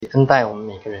恩待我们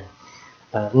每个人，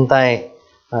恩待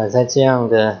在这样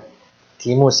的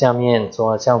题目下面，主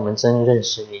啊，叫我们真认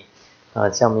识你，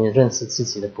叫我们认识自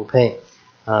己的不配，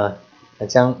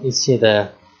将一切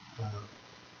的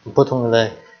不同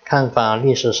的看法、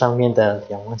历史上面的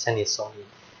仰望在你手里，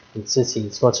你自己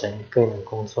做成个人的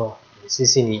工作。谢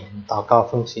谢你，祷告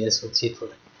奉主耶稣基督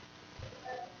的。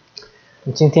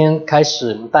今天开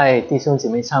始带弟兄姐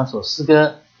妹唱首诗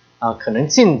歌可能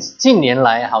近年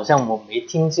来好像我没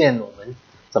听见我们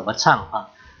怎么唱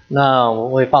那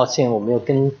我也抱歉，我没有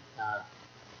跟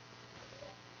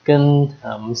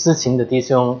我们司琴的弟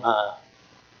兄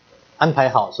安排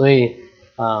好，所以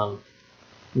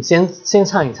你先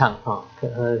唱一唱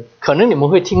可能你们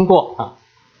会听过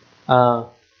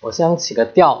我先起个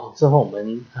调之后我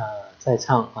们再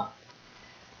唱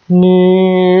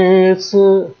女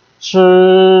子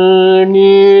是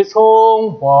你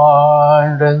从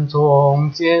万人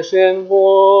中拣选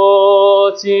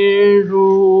我进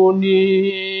入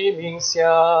你名下，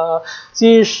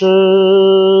即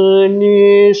使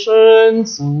你深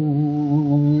知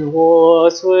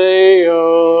我罪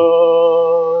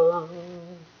恶。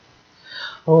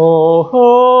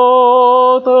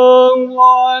何等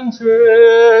完全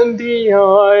的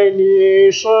爱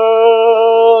你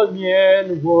赦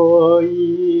免我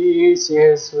一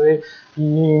切罪，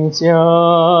并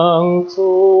将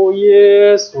主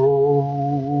耶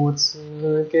稣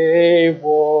赐给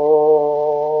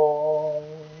我。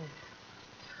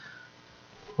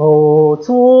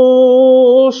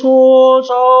主所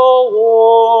召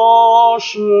我，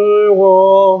使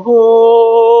我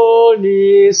合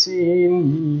你心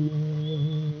意，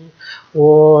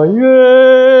我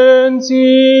愿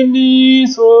尽你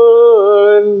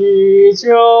遵你教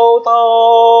导，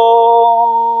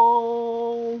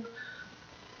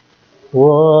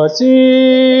我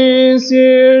今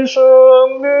献生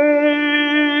命，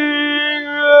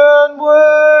愿为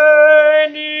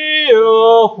你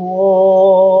而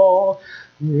活，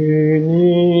与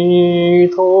你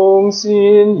同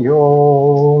心，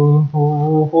永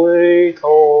不回头。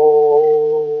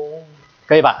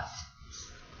可以吧？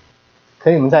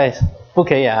可以，我们再不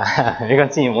可以没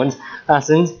关系，我们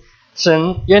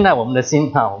神悦纳我们的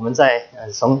心我们再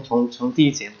从第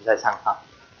一节我们再唱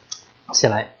起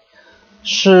来。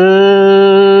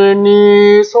是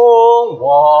你从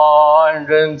万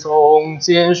人中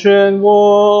拣选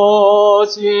我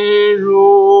进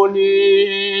入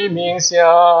你名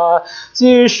下，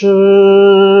即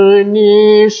使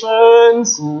你深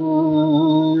知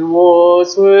我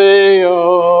罪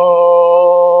恶。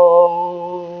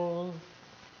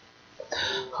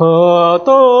何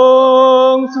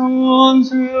等尊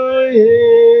罪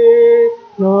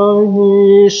让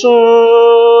你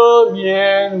赦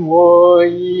免我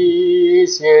一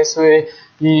切罪，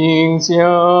并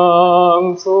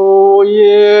将主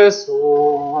耶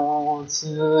稣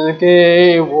赐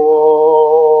给我。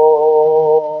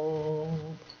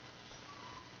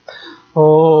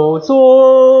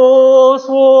主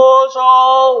所召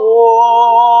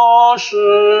我，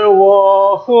使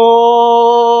我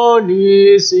合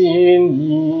你心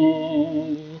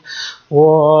意，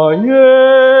我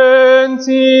愿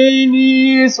尽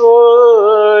你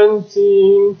遵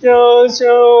行教训，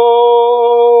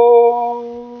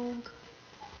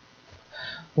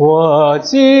我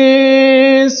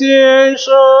今献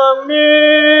生命，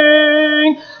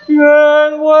愿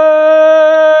为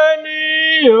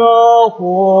你而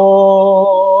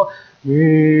活，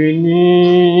与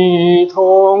你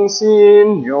同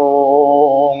心，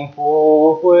永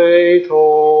不回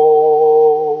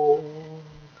头。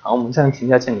好，我们这样停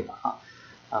在这里吧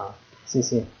谢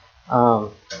谢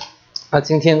那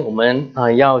今天我们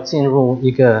要进入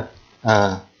一个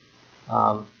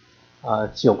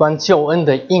有关救恩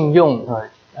的应用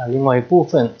另外一部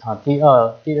分第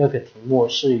二个题目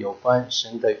是有关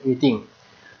神的预定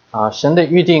神的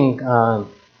预定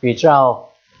比较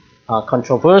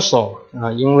controversial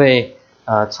因为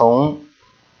从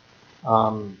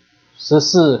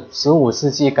14、15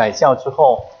世纪改教之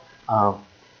后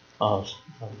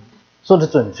说的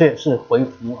准确是恢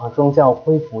复宗教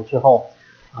恢复之后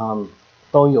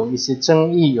都有一些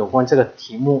争议有关这个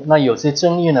题目。那有些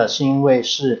争议呢是因为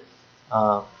是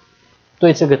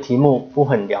对这个题目不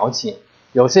很了解，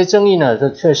有些争议呢这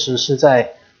确实是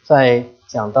在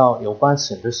讲到有关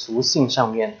神的属性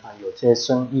上面有些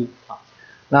争议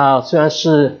那虽然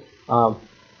是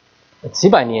几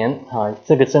百年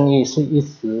这个争议是一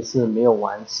直是没有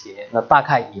完结，那大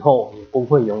概以后也不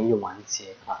会容易完结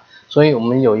所以我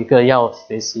们有一个要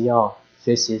学习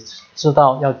知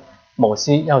道某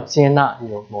些要接纳，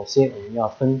有某些我们要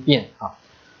分辨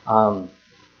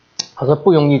他说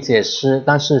不容易解释，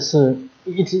但是是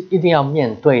一定要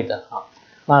面对的啊。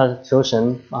那求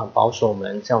神保守我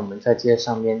们，叫我们在这些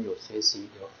上面有学习，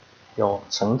有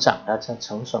成长，在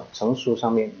成熟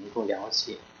上面能够了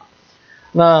解。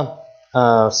那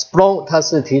Sproul 他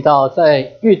是提到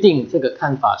在预定这个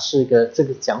看法是这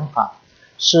个讲法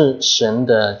是神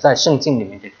的在圣经里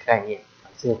面的概念，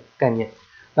这个概念。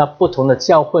那不同的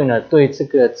教会呢，对这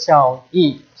个教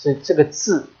义是这个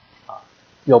字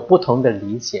有不同的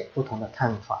理解，不同的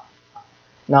看法。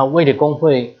那卫理公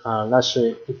会那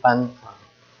是一般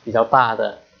比较大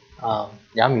的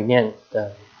亚米念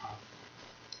的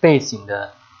背景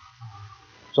的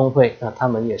宗会，那他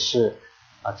们也是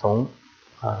从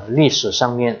历史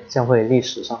上面，教会历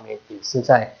史上面也是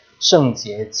在圣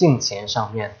洁敬虔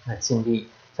上面尽力，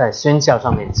在宣教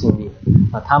上面尽力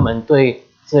他们对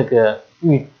这个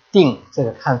预定这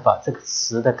个看法，这个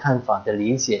词的看法的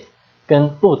理解，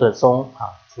跟路德宗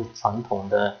是传统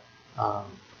的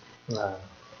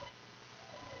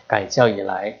改教以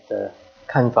来的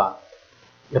看法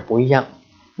也不一样。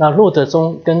那路德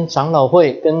宗跟长老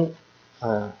会跟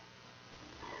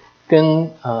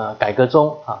改革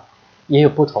宗也有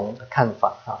不同的看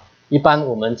法一般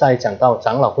我们在讲到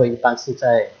长老会，一般是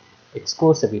在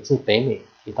exclusively 是北美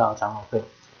提到长老会，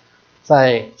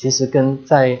其实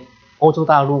在欧洲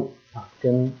大陆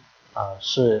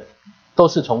都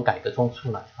是从改革宗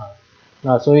出来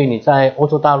那所以你在欧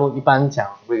洲大陆一般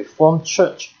讲 Reformed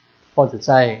Church， 或者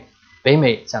在北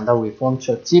美讲到 Reformed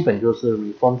Church， 基本就是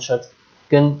Reformed Church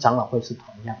跟长老会是同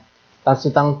样。但是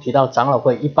当提到长老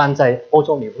会，一般在欧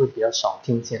洲你会比较少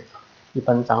听见一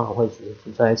般长老会只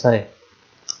在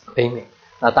北美。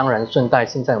那当然顺带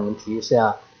现在我们提一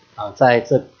下在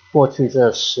过去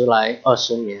这10来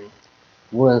20年，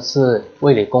无论是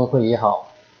卫理公会也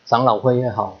好，长老会也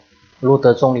好，路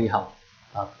德宗也好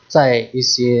在一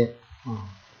些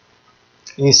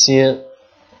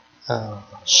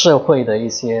社会的一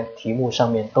些题目上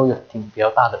面都有比较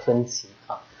大的分歧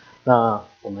那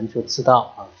我们就知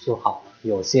道就好了。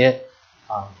有些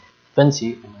分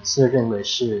歧我们是认为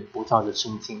是不照着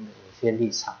圣经的有些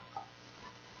立场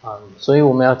所以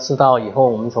我们要知道以后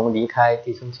我们从离开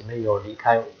弟兄姐妹有离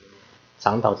开我们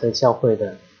长岛在教会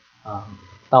的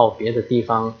到别的地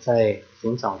方在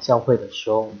寻找教会的时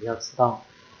候，我们要知道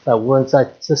无论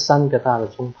在这3个大的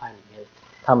宗派里面，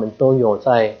他们都有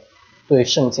在对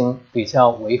圣经比较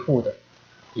维护的，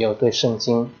也有对圣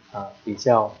经比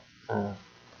较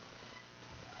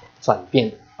转变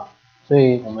的所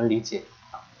以我们理解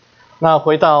那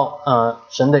回到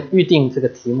神的预定这个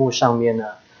题目上面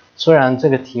呢，虽然这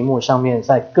个题目上面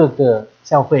在各个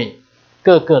教会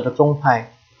各个的宗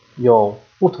派有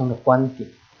不同的观点，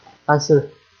但是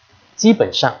基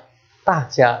本上大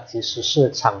家其实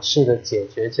是尝试的解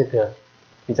决这个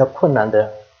比较困难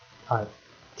的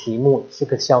题目，这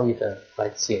个教义的来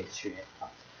解决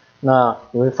那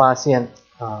你会发现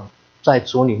在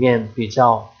主里面比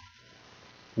较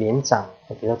年长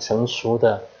比较成熟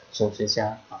的神学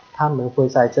家他们会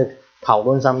在这个讨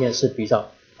论上面是比较，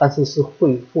但是是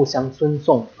会互相尊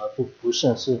重，而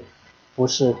不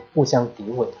是互相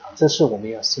诋毁这是我们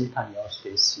要心态要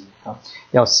学习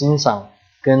要欣赏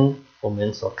跟我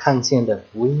们所看见的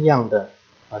不一样的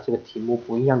这个题目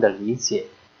不一样的理解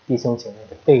弟兄姐妹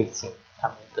的背景，他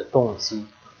们的动机，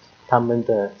他们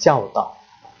的教导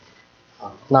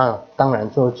那当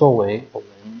然作为我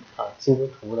们基督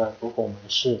徒呢，如果我们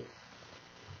是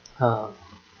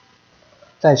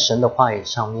在神的话语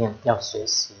上面要学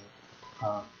习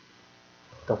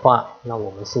的话，那我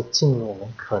们是尽我们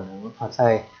可能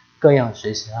在各样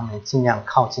学习上面尽量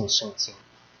靠近圣经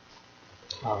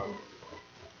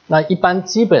那一般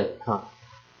基本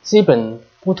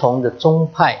不同的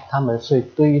宗派，他们是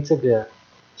对于这个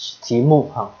题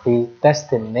目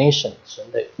predestination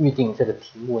神的预定这个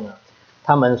题目呢，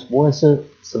他们无论是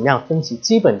怎么样分歧，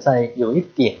基本在有几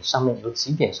点上面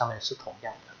是同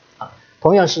样的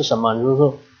同样是什么？就是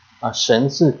说神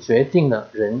是决定了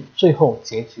人最后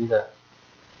结局的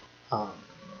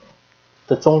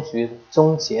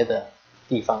终结的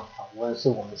地方无论是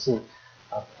我们是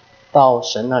到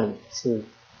神那里是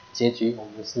结局，我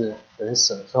们是人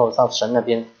死了之后到神那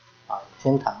边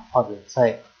天堂或者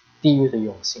在地狱的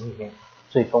永刑里面，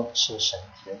最终是神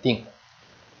决定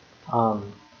的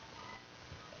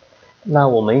那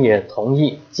我们也同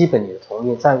意，基本也同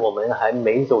意，在我们还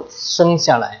没有生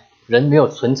下来，人没有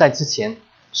存在之前，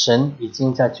神已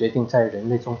经在决定在人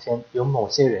类中间有某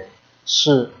些人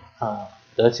是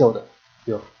得救的，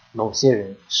有某些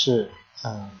人是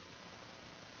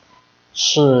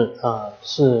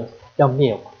要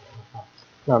灭亡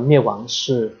那灭亡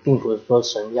并不是说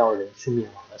神要人去灭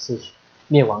亡，而是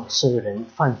灭亡是人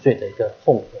犯罪的一个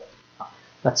后果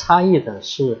那差异的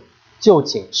是究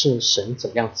竟是神怎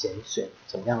么样拣选，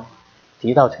怎么样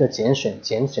提到这个拣选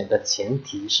的前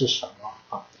提是什么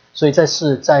啊？所以这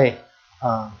是在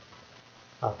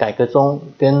改革中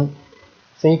跟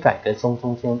非改革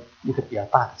中间一个比较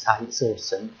大的差异，是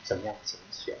神怎么样拣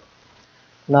选。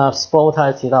那 Sproul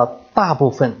他提到，大部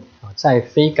分在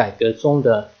非改革中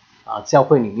的教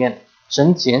会里面，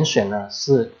神拣选呢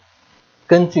是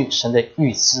根据神的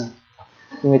预知，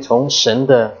因为从神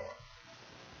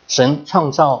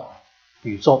创造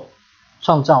宇宙，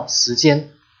创造时间，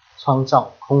创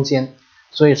造空间，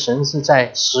所以神是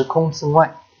在时空之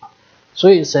外，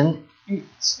所以神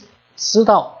知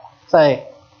道在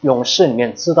永世里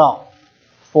面知道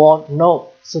foreknow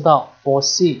知道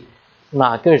foresee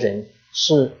哪个人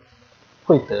是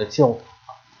会得救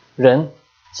的。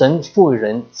神赋予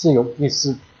人自由意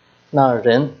志，那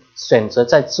人选择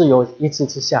在自由意志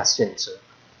之下选择，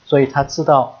所以他知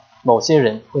道某些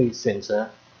人会选择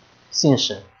信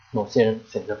神，某些人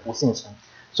选择不信神，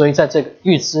所以在这个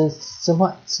预知之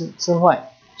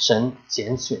外，神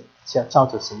拣选，照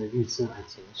着神的预知来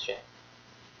拣选。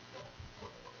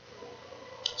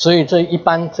所以这一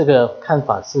般这个看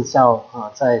法是叫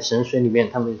在神学里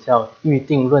面他们叫预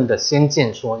定论的先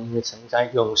见说，因为曾在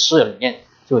永世里面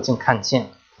就已经看见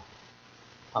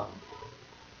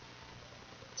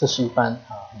这是一般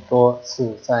很多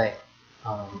是在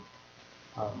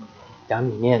亚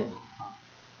米念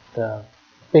的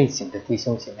背景的弟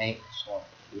兄姐妹所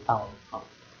提到的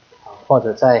或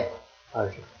者在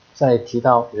提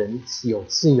到人有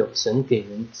自由，神给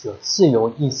人有自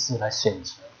由意志来选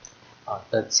择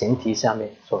的前提下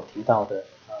面所提到的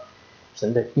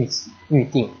神的预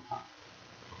定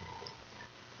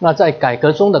那在改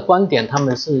革中的观点，他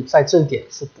们是在这点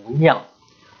是不一样。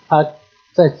他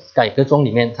在改革中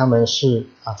里面，他们是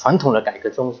传统的改革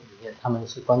中里面，他们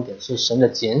是观点是神的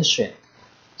拣选，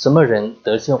什么人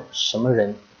得救，什么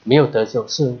人没有得救，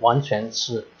是完全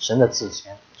是神的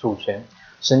主权。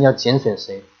神要拣选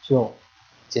谁就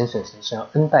拣选谁，神要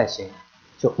恩待谁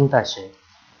就恩待谁，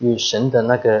与神的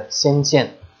那个先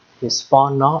见 is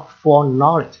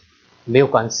foreknowledge 没有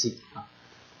关系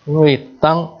因为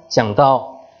当讲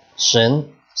到神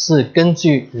是根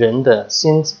据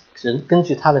根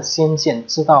据他的先见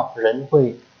知道人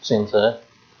会选择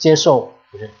接受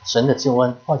神的救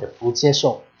恩或者不接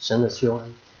受神的救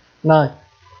恩，那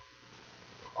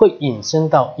会引申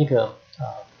到一个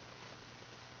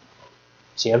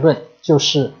结论，就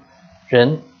是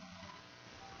人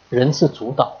是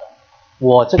主导的，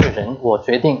我这个人我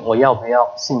决定我要不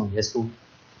要信耶稣，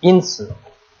因此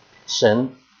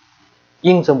神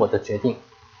因着我的决定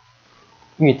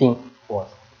预定我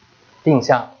定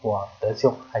下我得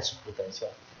救还是不得救。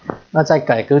那在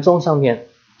改革中上面，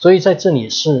所以在这里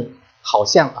是好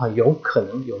像有可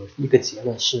能有一个结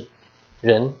论是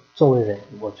人作为人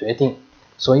我决定，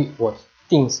所以我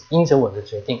因着我的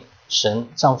决定，神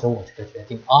照着我这个决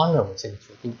定 honor 我这个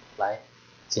决定来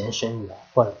拣选你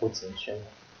或者不拣选你。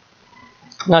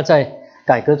那在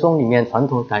改革中里面，传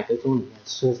统改革中里面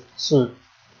是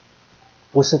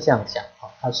不是这样讲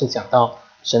它是讲到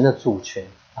神的主权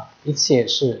一切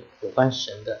是有关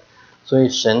神的，所以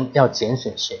神要拣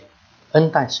选谁，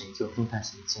恩待谁就恩待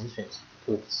谁，拣选谁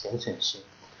就拣选谁，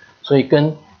所以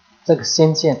跟这个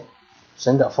先见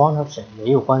神的 foreknowledge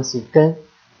没有关系，跟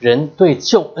人对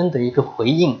救恩的一个回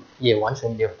应也完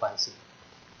全没有关系，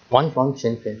完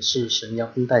全是神要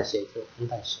恩待谁就恩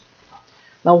待谁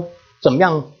那怎么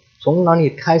样从哪里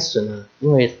开始呢？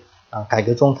因为改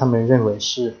革中他们认为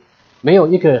是没有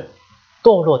一个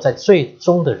堕落在最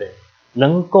终的人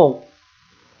能够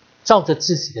照着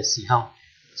自己的喜好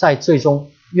在最终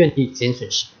愿意拣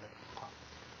选神的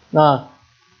那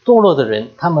堕落的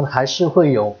人他们还是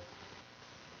会有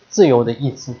自由的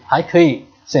意志，还可以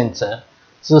选择，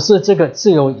只是这个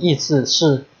自由意志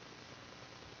是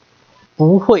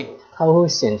他会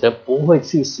选择不会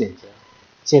去选择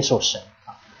接受神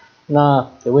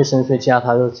那有位神学家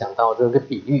他就讲到这个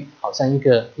比喻，好像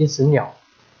一只鸟，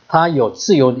它有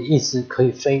自由的意志可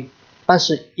以飞，但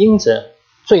是因着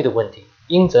罪的问题，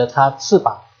因着它翅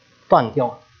膀断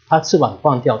掉，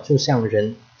就像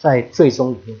人在罪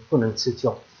中里面不能自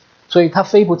救，所以它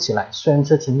飞不起来，虽然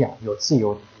这只鸟有自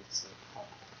由的意志。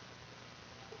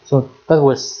So that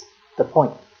was the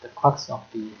point, the crux of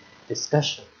the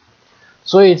discussion.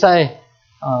 所以在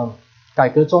改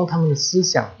革中他们的思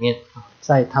想里面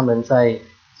他们在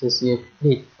这些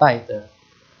历代的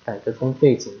改革中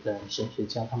背景的神学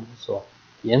家，他们所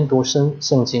研读圣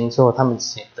经之后，他们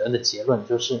得的结论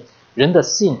就是人的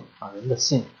信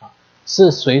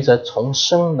是随着从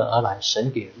生而来，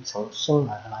神给人从生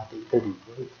而来的一个礼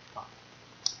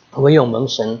物唯有蒙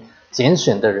神拣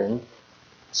选的人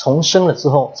重生了之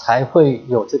后，才会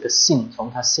有这个信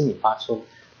从他心里发出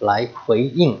来回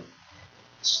应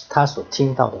他所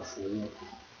听到的福音。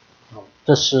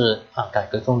这是改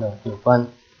革中的有关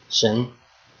神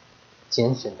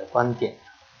拣选的观点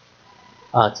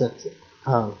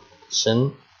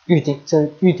神预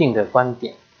定的观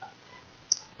点。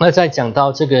那再讲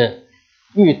到这个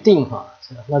预定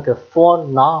那个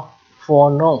foreknowledge，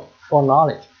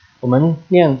 我们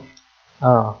念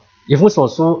以弗所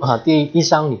书第一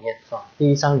章里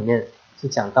面是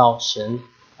讲到神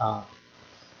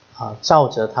照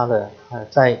着他的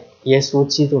在耶稣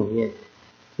基督里面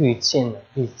预见了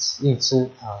预知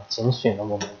拣选了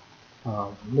我们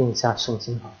念一下圣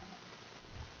经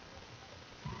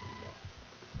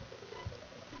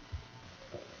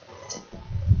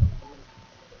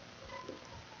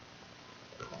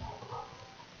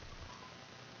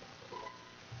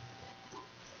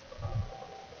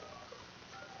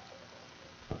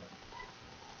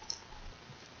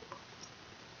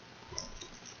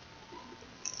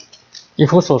以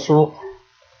弗所书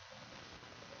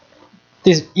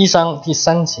第一章第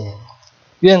3节，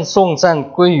愿颂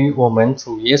赞归于我们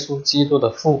主耶稣基督的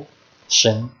父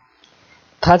神，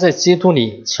他在基督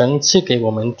里曾赐给我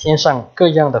们天上各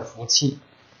样的福气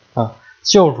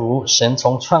就如神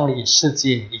从创立世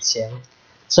界以前，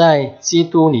在基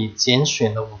督里拣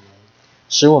选了我们，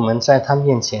使我们在他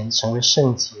面前成为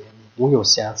圣洁，无有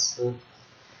瑕疵，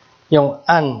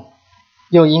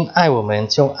又因爱我们，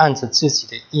就按着自己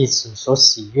的意志所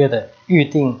喜悦的预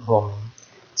定我们，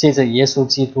借着耶稣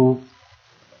基督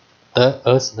得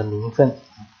儿子的名分。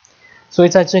所以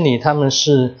在这里他们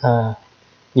是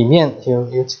里面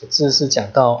有几个字是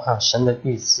讲到神的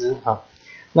预知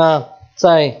那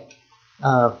在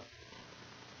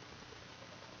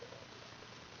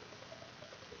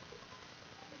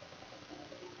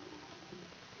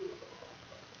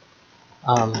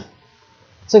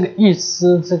这个预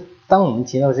知当我们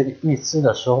提到这个预知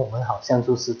的时候，我们好像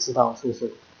就是知道就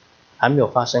是还没有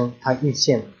发生，他预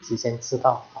见提前知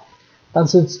道但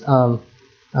是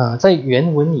在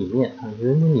原文里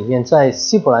面在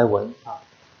希伯来文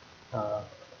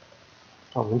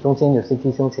我们中间有些弟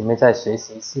兄姐妹在学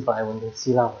习希伯来文跟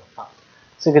希腊文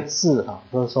这个字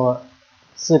就是说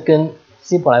是跟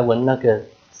希伯来文那个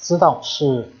知道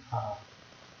是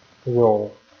有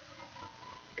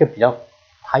一个比较，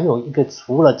还有一个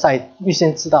除了在预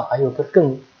先知道，还有一个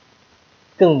更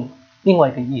另外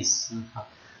一个意思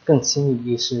更亲密的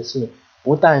意思是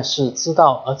不但是知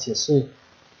道，而且是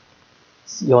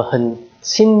有很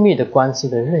亲密的关系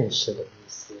的认识的意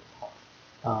思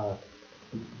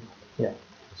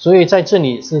所以在这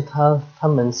里是他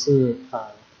们是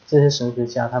这些神学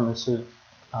家他们是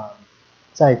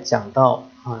在讲到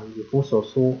以弗所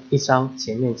书1章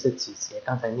前面这几节，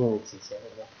刚才念的几节里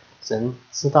面，神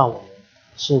知道我们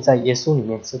是在耶稣里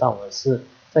面知道我们是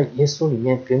在耶稣里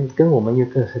面跟我们有一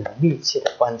个很密切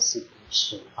的关系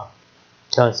是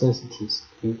这是提。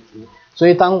所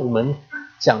以当我们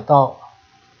讲到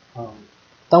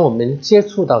当我们接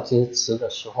触到这些词的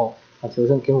时候就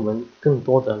是给我们更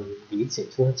多的理解，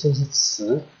就是这些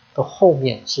词的后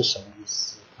面是什么意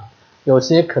思有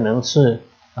些可能是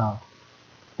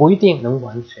不一定能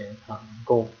完全能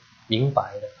够明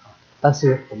白的但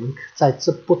是我们在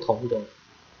这不同的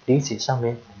理解上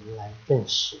面，我们来认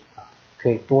识可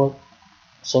以多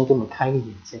神给我们开个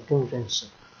眼界，更认识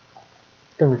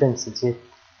这些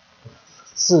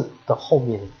字的后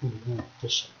面的意义是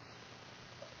什么。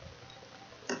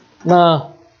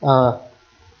那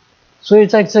所以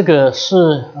在这个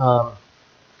是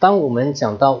当我们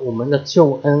讲到我们的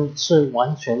救恩是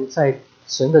完全在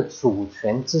神的主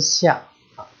权之下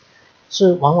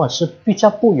是往往是比较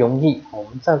不容易，我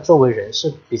们在作为人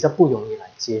是比较不容易来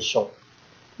接受，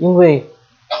因为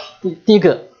第一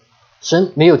个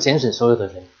神没有拣选所有的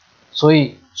人，所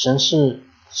以神是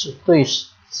对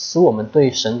使我们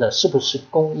对神的是不是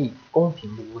公义公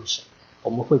平的问神，我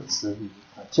们会质疑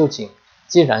究竟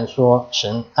既然说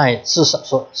神爱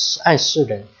世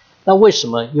人，那为什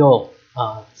么又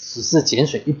只是拣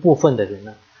选一部分的人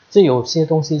呢？这有些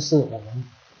东西是我们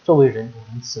作为人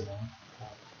我们只能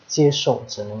接受，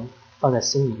只能放在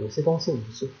心里，有些东西我们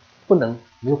是不能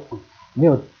没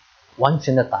有完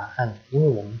全的答案，因为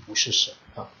我们不是神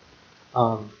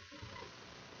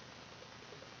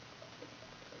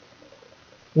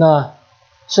那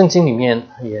圣经里面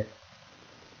也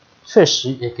确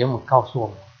实也给我们告诉我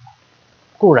们，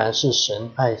固然是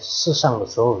神爱世上的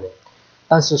所有人，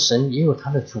但是神也有他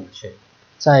的主权，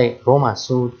在罗马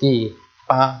书第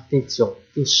8、第9、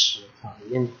第10里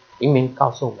面明明告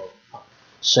诉我们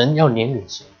神要怜悯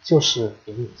谁就是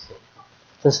怜悯谁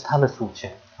这是他的主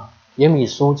权耶米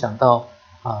书讲到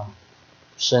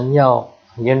神要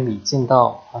耶利米见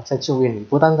到在旧约里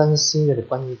不单单是新约的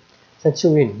观念，在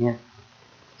旧约里面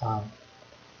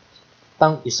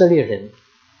当以色列人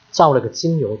造了个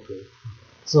金牛犊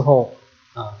之后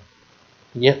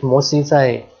摩西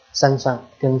在山上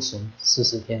跟神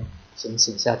40天，神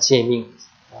写下诫命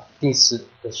第10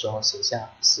的时候写下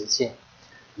10诫。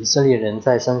以色列人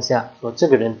在山下说，这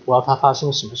个人不知道他发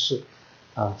生什么事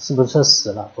是不是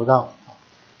死了不知道，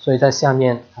所以在下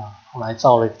面后来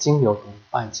造了金牛犊，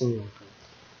拜金牛犊。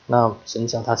那神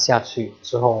叫他下去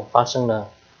之后，发生了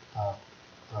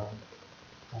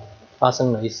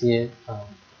一些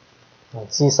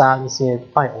击杀一些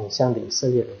拜偶像的以色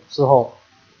列人之后，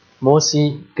摩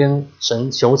西跟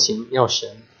神求情，要神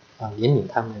怜悯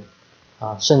他们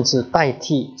甚至代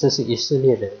替这些以色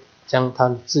列人，将他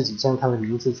们的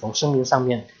名字从圣经上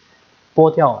面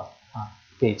剥掉了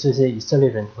给这些以色列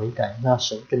人悔改。那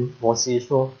神跟摩西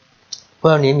说，不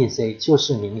要怜悯谁就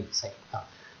是怜悯谁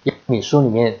耶利米书里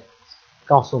面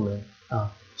告诉我们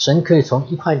神可以从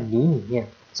一块泥里面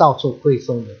造出贵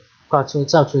重的，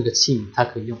造出一个器皿，它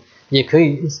可以用，也可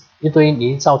以一堆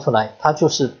泥造出来，它就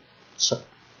是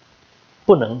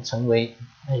不能成为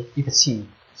一个器皿，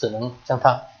只能将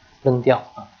它扔掉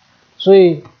所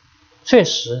以确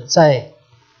实在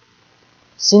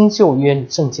新旧约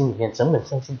圣经里面，整本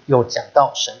圣经有讲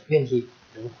到神愿意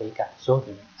人悔改，所有的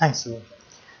人爱所有人，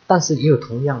但是也有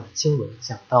同样的经文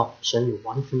讲到神有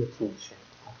完全的主权。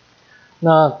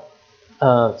那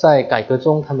在改革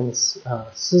中，他们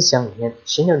思想里面，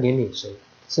神要怜悯谁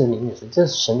是怜悯谁，这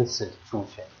是神的主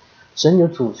权。神有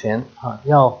主权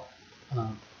要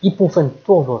一部分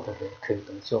堕落的人可以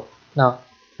得救。那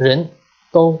人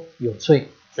都有罪，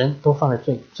人都犯了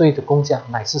罪，罪的工价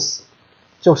乃是死，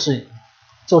就是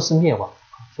灭亡，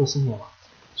就是灭亡。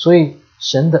所以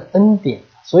神的恩典，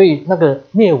所以那个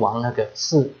灭亡那个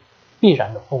是必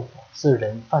然的后果，是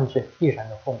人犯罪必然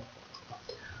的后果。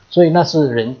所以那是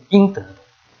人应得的，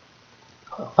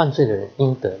犯罪的人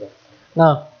应得的。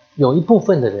那有一部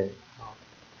分的人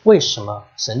为什么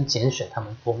神拣选他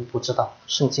们，我们不知道，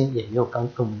圣经也没有跟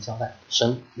我们交代，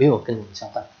神没有跟我们交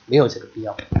代，没有这个必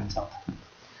要跟我们交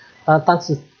代。但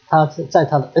是他在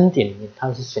他的恩典里面，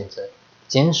他是选择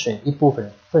拣选一部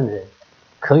分人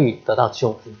可以得到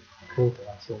救恩，可以得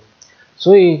到救恩。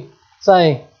所以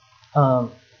在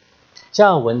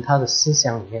加尔文他的思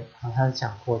想里面他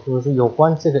讲过，就是有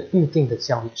关这个预定的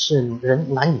教育是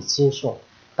人难以接受，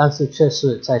但是却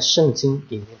是在圣经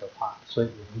里面的话，所以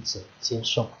我们只接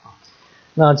受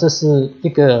那这是一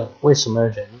个为什么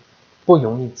人不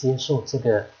容易接受这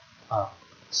个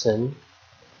神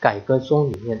改革中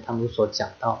里面他们所讲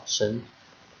到神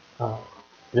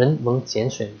人蒙拣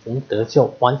选，人得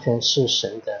救，完全是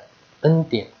神的恩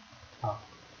典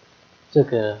这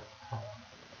个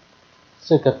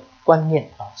观念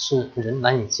是人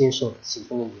难以接受的其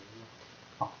中的原因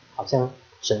好像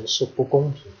神是不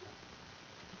公平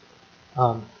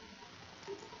的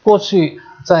过去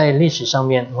在历史上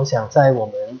面，我想在我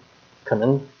们可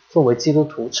能作为基督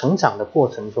徒成长的过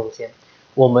程中间，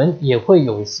我们也会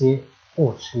有一些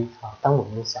误区当我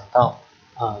们想到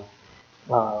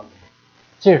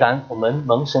既然我们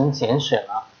蒙神拣选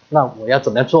了，那我要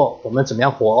怎么样做，我们怎么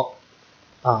样活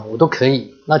我都可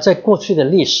以。那在过去的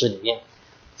历史里面，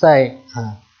在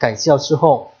改教之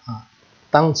后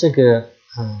当这个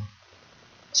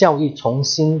教义重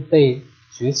新被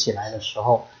举起来的时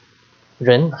候，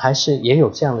人还是也有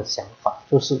这样的想法，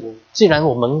就是既然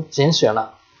我们拣选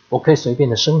了，我可以随便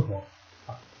的生活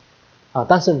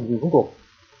但是如果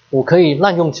我可以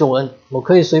滥用救恩，我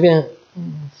可以随便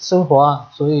生活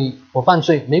所以我犯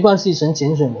罪没关系，神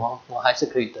拣选我还是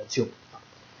可以得救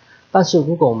但是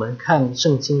如果我们看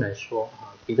圣经来说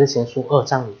彼得前书2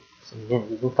章里面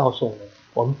已经告诉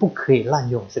我们不可以滥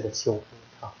用这个救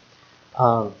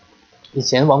恩以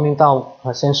前王明道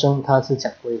先生他是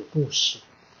讲过一个故事，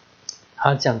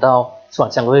他讲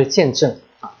过一个见证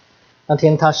那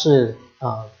天他是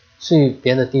去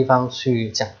别的地方去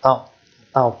讲道，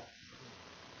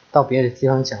到别的地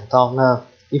方讲道，那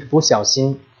一个不小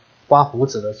心刮胡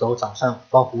子的时候，早上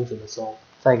刮胡子的时候，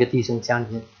在一个弟兄家里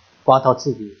面刮到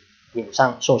自己脸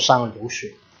上受伤流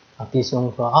血弟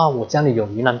兄说我家里有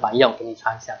云南白药给你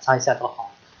擦一下就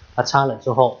好擦了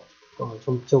之后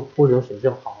就不流血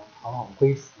就好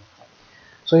恢复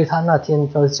所以他那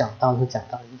天就讲到一个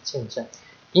见证，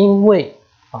因为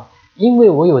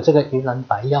我有这个云南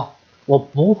白药，我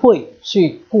不会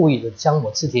去故意的将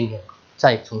我自己脸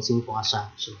再重新刮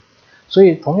伤是吗？所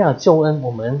以同样救恩，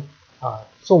我们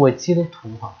作为基督徒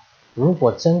如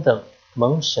果真的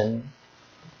蒙神，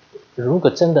如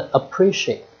果真的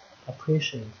appreciate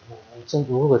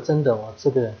如果真的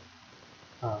这个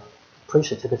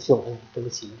appreciate 这个救恩，对不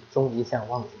起，中文一下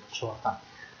忘记说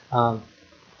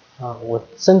我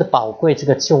真的宝贵这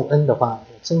个救恩的话，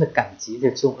我真的感激这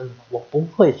个救恩，我不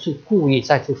会去故意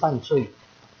再去犯罪。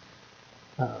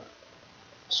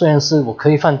虽然是我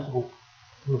可以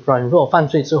软弱犯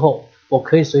罪之后，我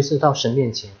可以随时到神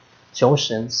面前求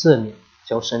神赦免，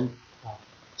求神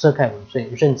遮盖我的罪，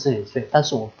认自己的罪，但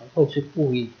是我不会去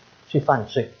故意去犯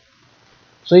罪。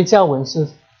所以教文是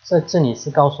在这里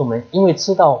是告诉我们，因为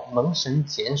知道蒙神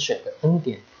拣选的恩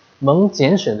典，蒙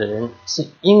拣选的人是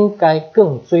应该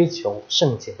更追求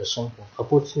圣洁的生活，而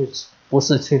不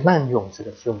是去滥用这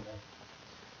个救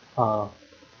恩。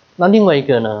那另外一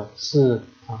个呢是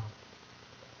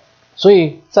所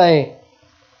以在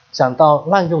讲到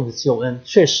滥用的救恩，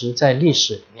确实在历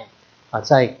史里面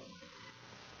在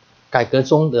改革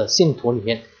中的信徒里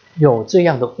面有这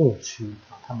样的误区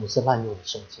他们是滥用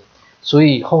圣经，所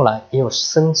以后来也有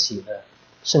升起了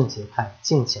圣洁派、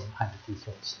敬虔派的弟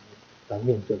兄姊妹来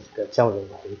面对这个叫人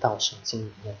回到圣经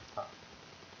里面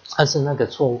但是那个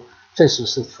错误确实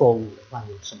是错误的滥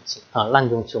用圣经滥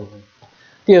用救恩。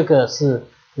第二个是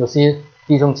有些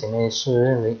弟兄姐妹是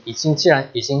认为既然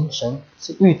已经神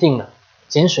是预定了，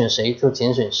拣选谁就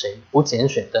拣选谁，不拣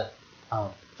选的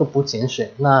就不拣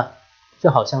选，那就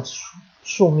好像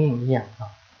宿命一样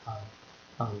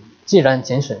既然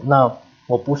拣选，那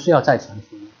我不需要再传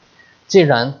福音；既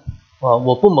然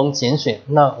我不蒙拣选，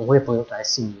那我也不用来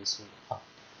信耶稣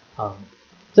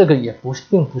这个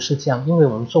并不是这样，因为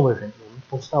我们作为人，我们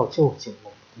不知道究竟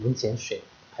我们拣选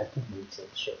还不能拣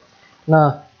选。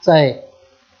那在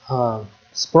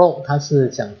Sproul 他是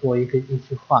讲过一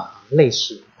句话，类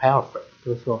似 paraphrase，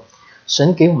 就是说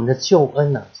神给我们的救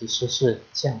恩其实是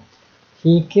这样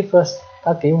He gives us，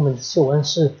 他给我们的救恩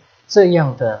是这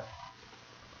样的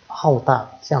浩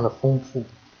大，这样的丰富。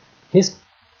His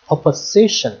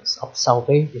oppositions of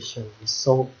salvation is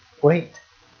so great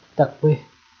that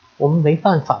我们没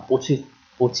办法不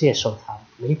接受它，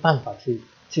没办法去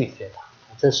拒绝它，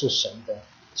这是神的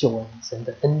救恩，神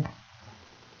的恩典。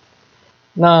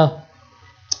那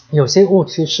有些误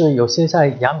区是有些在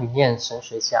亚米念神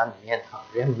学家里面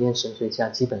亚米念神学家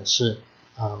基本是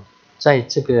在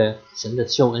这个神的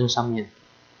救恩上面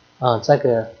这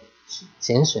个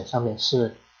拣选上面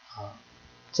是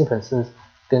基本是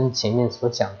跟前面所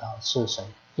讲到是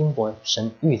因为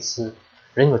神预知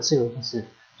人有自由意志，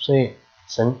所以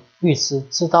神预知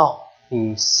知道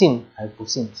你信还不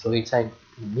信，所以在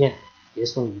里面耶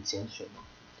稣你拣选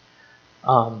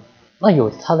那有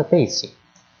他的背景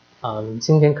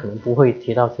今天可能不会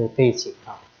提到这个背景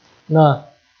那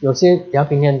有些亚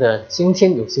比念的今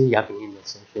天有些亚比念的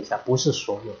神学家不是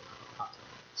所有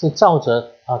是照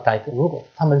着改革，如果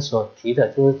他们所提的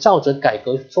就是照着改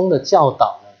革中的教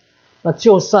导呢，那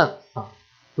就算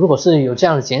如果是有这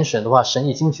样的拣选的话，神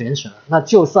已经拣选了，那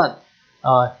就算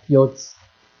有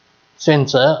选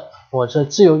择，我这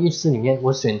自由意志里面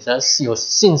我选择是有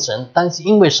信神，但是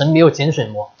因为神没有拣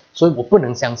选我，所以我不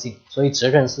能相信，所以责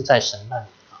任是在神那里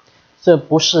这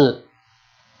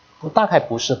大概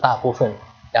不是大部分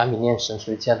亚米念神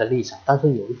学家的立场，但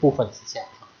是有一部分是这样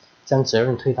将责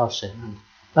任推到神那里，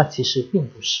那其实并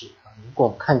不是如果我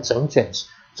们看整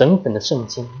本的圣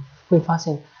经，会发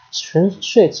现神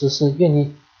确实是愿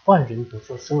意万人得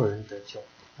救，所有人得救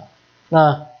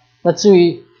那至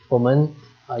于我们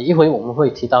一会我们会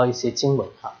提到一些经文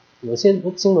有些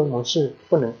经文我们是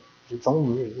不能，从我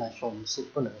们人来说，我们是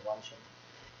不能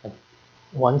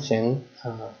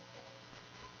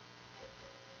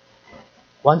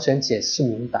完全解释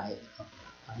明白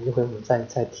一会我们再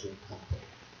提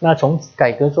那从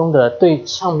改革中的对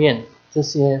上面这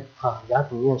些亚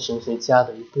比念神学家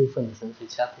的一部分神学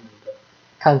家他们的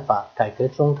看法，改革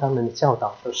中他们的教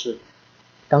导就是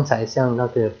刚才像那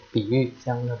个比喻，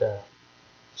像那个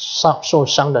受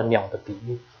伤的鸟的比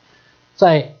喻，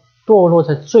在堕落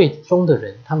在最终的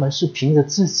人，他们是凭着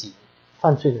自己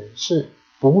犯罪的人是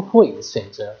不会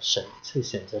选择神，去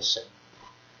选择神，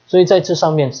所以在这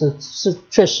上面是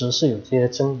确实是有些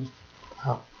争议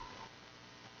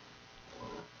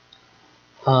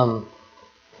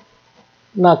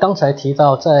那刚才提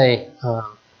到在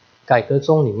改革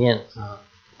中里面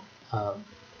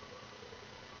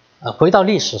回到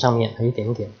历史上面一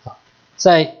点点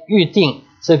在预定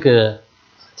这个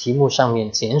题目上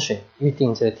面，拣选预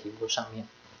定这个题目上面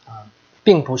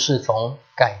并不是从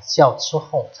改教之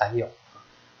后才有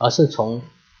而是从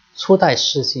初代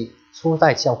世纪初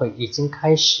代教会已经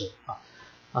开始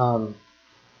奥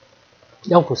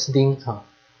古斯丁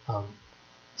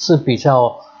是比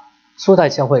较初代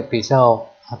教会比较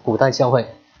古代教会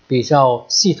比较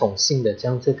系统性的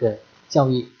将这个教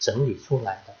义整理出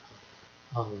来的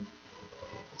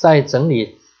在整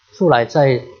理出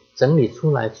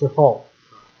来之后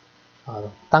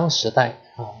当时代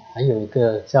还有一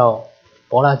个叫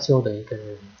柏拉修的一个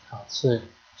人是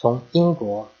从英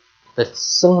国的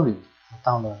僧侣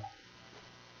到了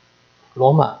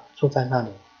罗马，住在那里，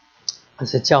他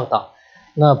是教导。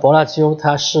那柏拉修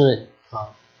他是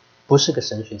不是个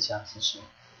神学家，其实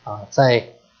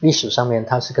在历史上面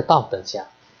他是个道德家。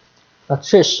那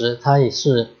确实他也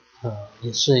是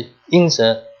因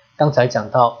着刚才讲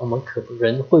到我们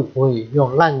人会不会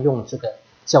滥用这个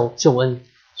救恩，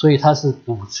所以他是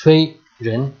鼓吹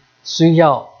人需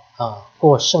要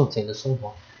过圣洁的生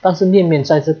活，但是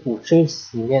在这鼓吹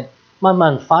里面慢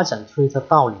慢发展出一个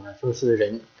道理呢，就是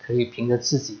人可以凭着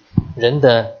自己人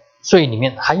的罪里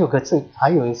面还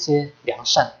有一些良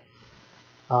善。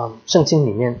圣经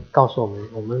里面告诉我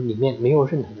们里面没有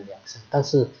任何的良善，但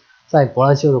是在柏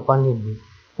拉修的观念里面，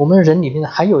我们人里面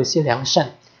还有一些良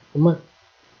善，我们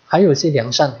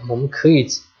可以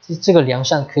这个良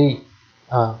善可以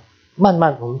慢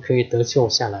慢我们可以得救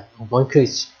下来，我们可以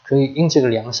因这个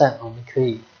良善，我们可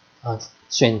以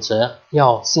选择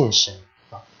要信神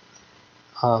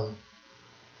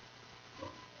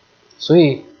所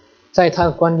以在他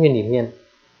的观念里面，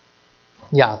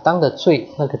亚当的罪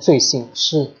那个罪性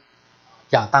是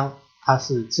亚当他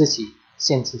是自己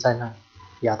限制在那里，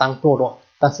亚当堕落，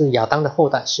但是亚当的后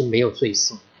代是没有罪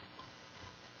性。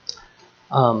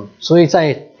所以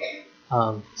在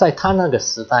他那个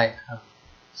时代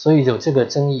所以有这个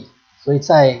争议，所以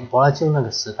在柏拉修那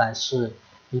个时代是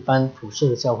一般普世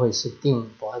的教会是定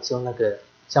柏拉修那个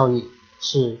教义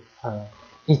是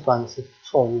异端，是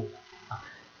错误的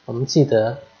我们记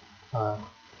得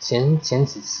前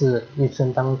几次玉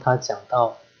春当他讲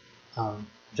到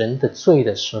人的罪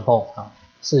的时候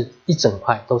是一整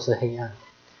块都是黑暗。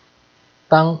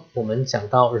当我们讲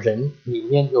到人里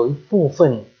面有一部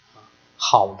分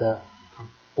好的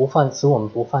使我们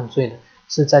不犯罪的，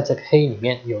是在这个黑里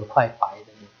面有一块白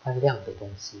的，有一块亮的东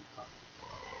西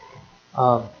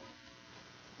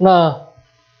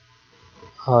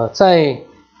在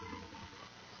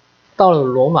到了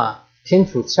罗马天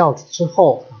主教之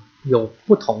后有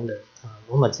不同的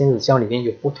罗马天主教里面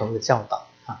有不同的教导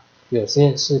有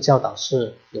些是教导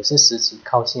是有些时期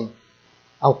靠近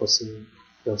奥古斯丁，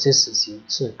有些时期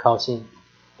是靠近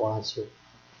柏拉修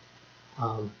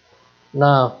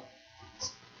那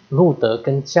路德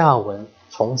跟加尔文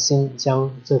重新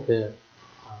将这个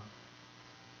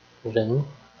人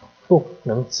不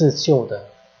能自救的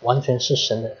完全是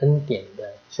神的恩典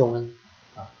的救恩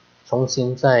重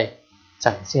新再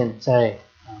展现在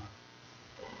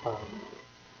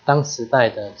当时代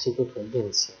的基督徒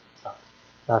面前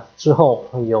那之后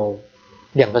有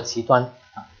两个极端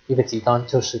一个极端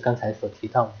就是刚才所提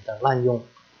到的滥用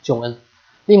救恩，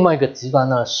另外一个极端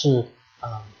呢是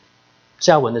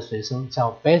加尔文的学生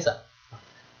叫 Theophilus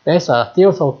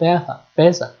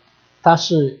Beza， 他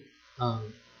是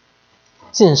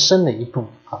晋升了一步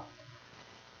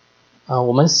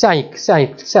我们下一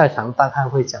堂大概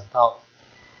会讲到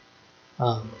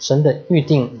神的预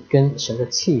定跟神的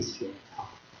气血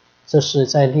这是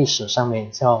在历史上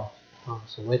面叫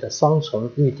所谓的双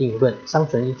重预定论。双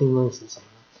重预定论是什么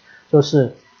呢？就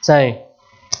是在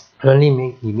人里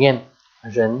面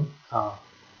人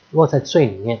落在罪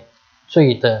里面，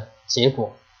罪的结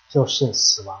果就是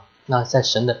死亡。那在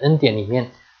神的恩典里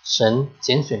面，神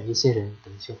拣选一些人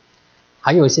得救，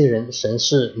还有一些人神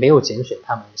是没有拣选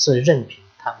他们，是任凭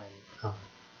他们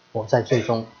活在罪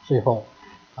中，最后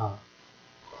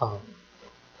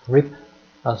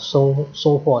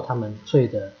收获他们罪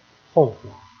的后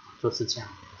果，就是这样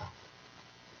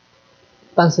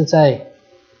但是在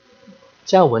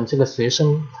加尔文这个学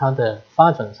生他的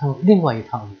发展上另外一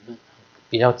套理论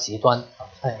比较极端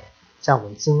在加尔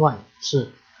文之外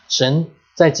是神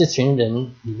在这群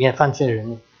人里面犯罪的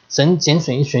人，神拣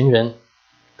选一群人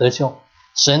得救，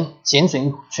神拣选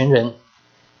一群人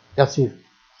要去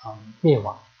灭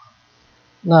亡。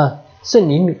那圣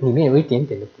经里面有一点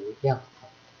点的不一样，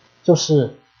就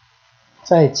是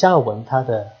在加尔文他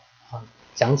的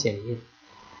讲解里面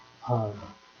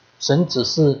神只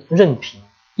是任凭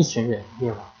一群人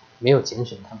灭亡，没有拣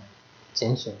选他们，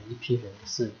拣选一批人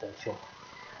是得救。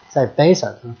在贝萨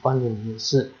的观念里面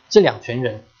是这两群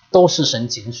人都是神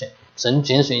拣选，神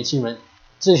拣选一群人，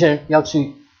这些人要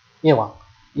去灭亡，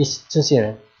这些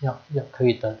人要可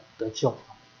以得救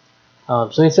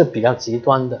所以这比较极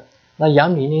端的。那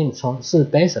杨明念是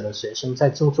贝萨的学生，在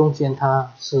中间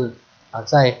他是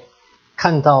在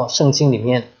看到圣经里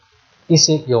面一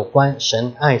些有关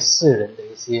神爱世人的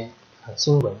一些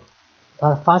经文，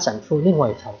他发展出另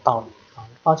外一条道理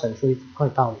发展出一块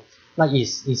道理。那以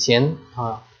前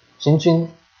行军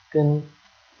跟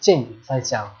建宇在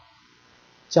讲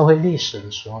教会历史的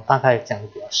时候，大概讲的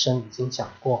比较深，已经讲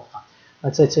过那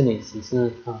在这里只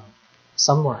是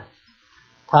summarize，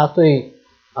 他对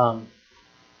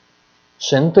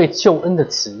神对救恩的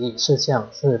旨意是这样，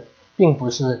并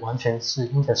不是完全是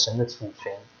因着神的主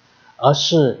权，而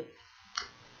是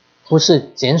不是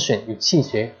拣选与弃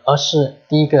绝，而是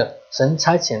第一个，神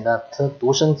差遣了他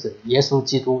独生子耶稣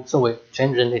基督作为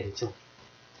全人类的救主。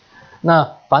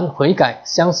那凡悔改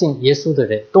相信耶稣的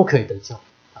人都可以得救。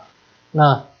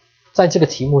那在这个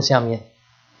题目下面，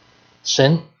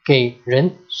神给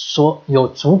人所有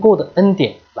足够的恩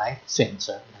典来选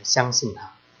择来相信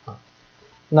他。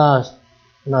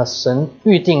那神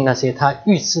预定那些他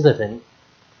预知的人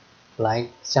来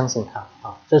相信他。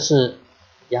这是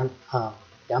亚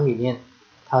米念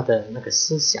他的那个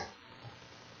思想。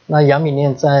那亚米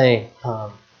念在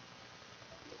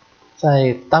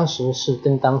当时是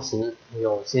跟当时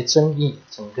有些争议，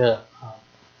整个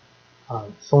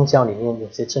宗教里面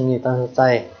有些争议，但是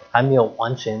在还没有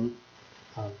完全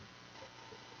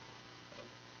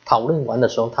讨论完的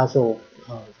时候，他就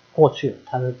过去了，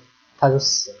他就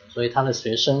死了，所以他的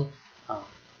学生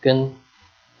跟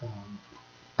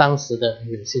当时的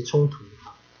有些冲突。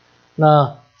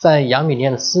那在亚米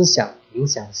念的思想影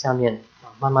响下面，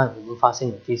慢慢我们发现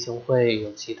有弟兄会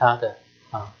有其他的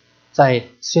在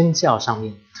宣教上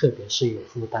面特别是有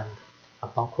负担的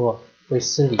包括卫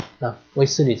斯理。那卫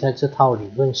斯理在这套理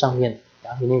论上面，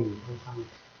亚米念理论上面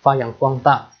发扬光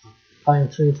大，发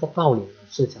扬出一个道理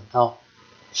是讲到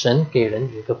神给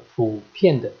人有一个普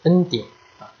遍的恩典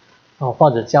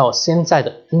或者叫现在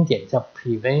的恩典叫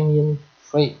prevenient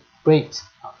grace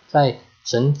在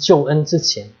神救恩之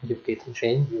前就给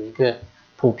人有一个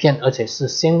普遍，而且是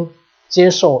先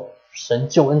接受神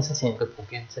救恩之前有一个普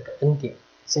遍这个恩典，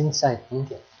现在恩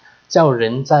典叫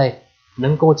人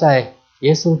能够在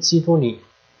耶稣基督里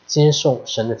接受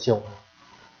神的救恩。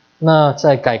那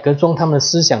在改革中他们的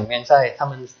思想里面，在他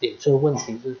们点这个问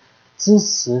题是支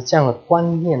持这样的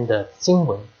观念的经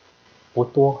文不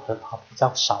多和比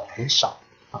较少，很少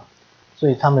所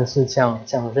以他们是这样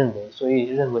认为，所以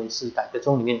认为是改革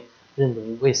中里面认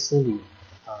为卫斯理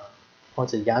或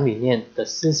者亚米念的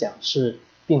思想是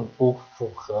并不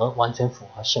完全符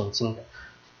合圣经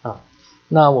的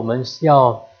那我们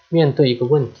要面对一个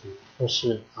问题，就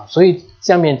是所以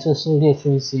下面这是列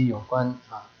出一些有关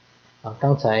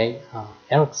刚才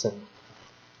Erickson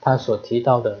他所提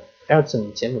到的，Erickson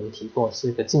以前我们提过是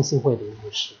一个浸信会的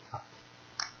牧师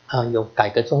有改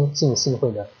革中浸信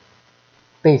会的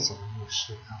背景的牧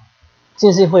师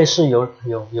浸信会是有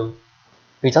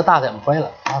比较大的 umbrella，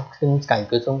 它跟改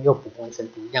革中又完全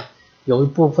不一样。有一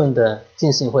部分的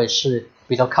浸信会是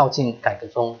比较靠近改革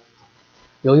中，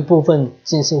有一部分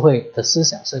浸信会的思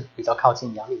想是比较靠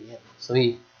近亚米念，所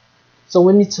以 so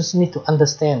we just need to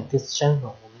understand this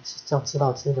general， 我们要知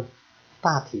道这个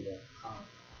大体的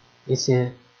一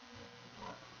些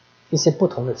不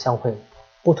同的教会，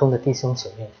不同的弟兄姐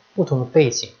妹，不同的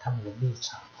背景，他们的立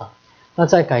场那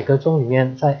在改革中里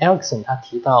面，在 Erickson 他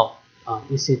提到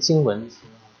一些经文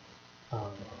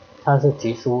他是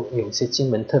提出有些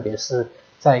经文，特别是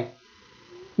在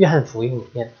约翰福音里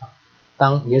面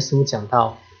当耶稣讲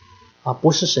到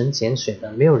不是神拣选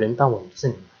的，没有人到我这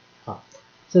里来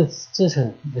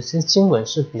有些经文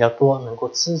是比较多能够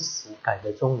支持改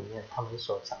革中里面他们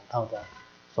所讲到的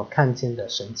所看见的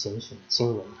神拣选的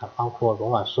经文包括罗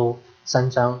马书3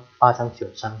章、8章、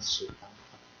9章、10章。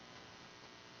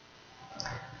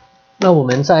那我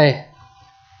们在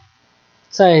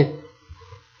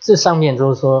这上面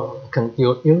就是说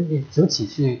有几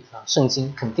句圣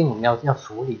经肯定我们要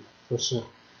处理的，就是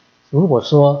如果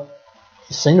说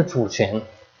神的主权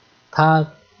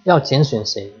他要拣选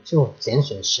谁就拣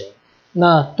选谁，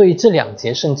那对于这两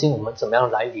节圣经我们怎么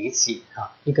样来理解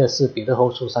一个是彼得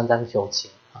后书3章9节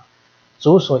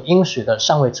主所应许的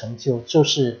尚未成就，就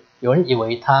是有人以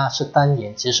为他是单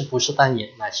言，其实不是单言，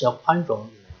乃是要宽容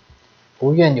你们，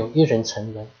不愿有一人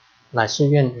沉沦，乃是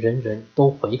愿人人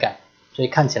都悔改。所以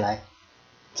看起来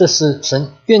这是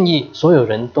神愿意所有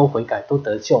人都悔改都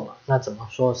得救嘛？那怎么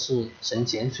说是神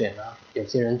拣选呢？有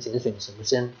些人拣选，什么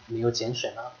先没有拣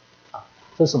选呢？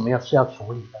这是我们需要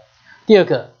处理的。第二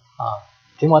个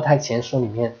提摩太前书里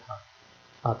面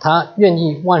他愿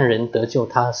意万人得救，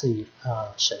他是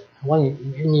神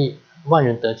愿意万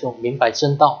人得救，明白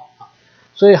真道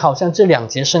所以好像这两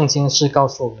节圣经是告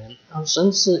诉我们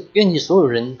神是愿意所有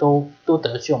人都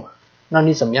得救嘛？那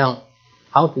你怎么样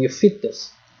How do you fit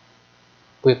this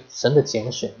with 神的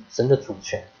拣选，神的主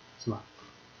权是吗？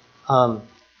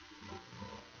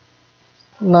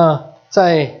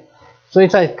所以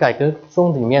在改革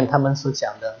中里面他们所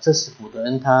讲的，这是古德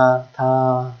恩他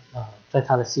在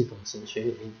他的系统神学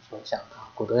里面所讲的。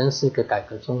古德恩是一个改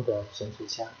革中的神学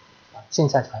家现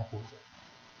在才活着。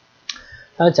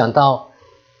他讲到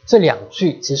这2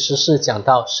句其实是讲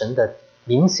到神的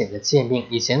明显的诫命。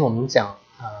以前我们讲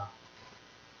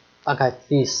大概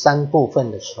第3部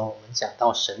分的时候，我们讲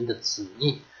到神的旨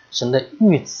意、神的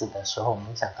谕旨的时候，我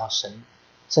们讲到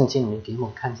圣经里面给我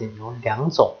们看见有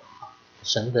2种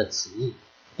神的旨意，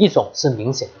一种是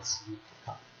明显的旨意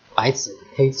白纸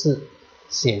黑字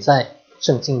写在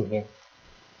圣经里面，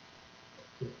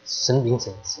神明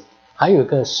显的旨意；还有一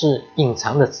个是隐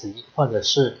藏的旨意，或者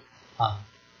是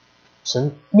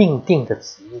神命定的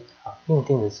旨意命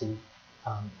定的旨意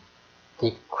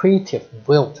decretive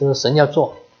will， 就是神要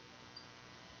做，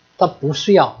他不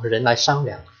需要人来商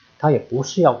量，他也不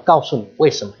需要告诉你为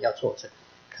什么要做这个，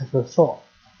他就做。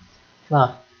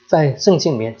那在圣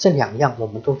经里面这2样我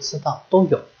们都知道都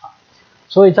有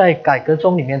所以在改革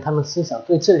宗里面，他们思想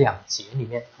对这2节里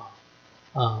面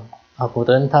古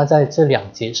德人他在这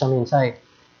2节上面在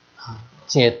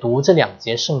解读这2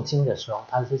节圣经的时候，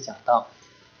他是讲到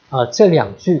这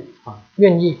2句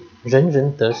愿意人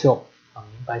人得救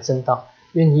明白真道，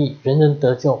愿意人人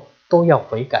得救都要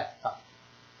悔改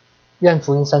约翰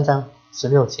福音3章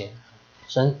16节，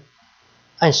神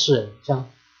爱世人，将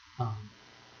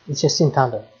一切信他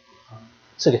的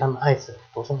赐给他们爱子，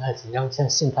独生爱子，让像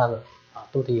信他的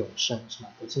都得永生，是吧？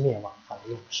不至灭亡，反而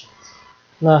永生。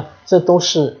那这都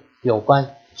是有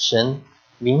关神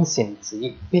明显旨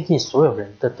意，愿意所有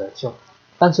人都得救。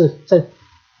但是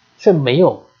却没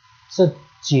有这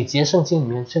几节圣经里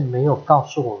面却没有告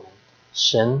诉我们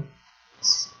神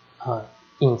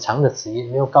隐藏的旨意，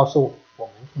没有告诉我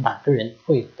们哪个人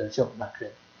会得救，哪个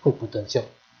人会不得救。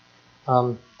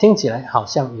听起来好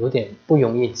像有点不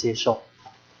容易接受。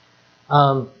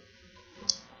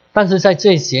但是在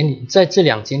这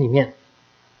2节里面，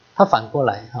他反过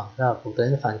来那古德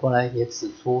人反过来也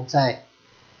指出，在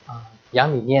亚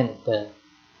米念的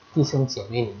弟兄姐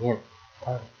妹里面，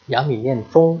亚米念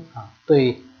中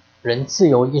对人自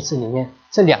由意志里面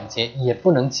这2节也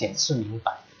不能解释明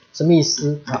白。什么意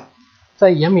思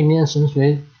在亚米念神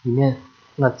学里面，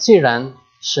那既然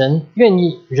神愿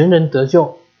意人人得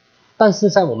救，但是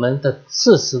在我们的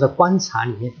事实的观察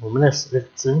里面，我们的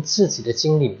人自己的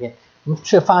经历里面，我们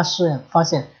却发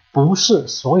现不是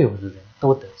所有的人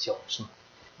都得救，是吗？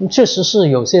确实是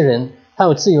有些人他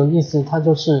有自由意志，他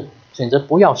就是选择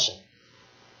不要神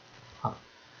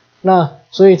那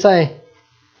所以在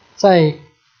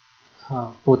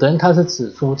古德人他是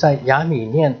指出，在亚米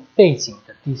念背景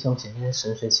的弟兄姐妹的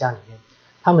神学家里面，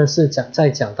他们是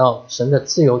讲到神的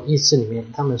自由意志里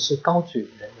面，他们是高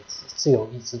举人的自由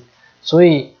意志，所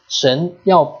以神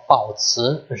要保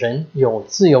持人有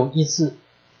自由意志，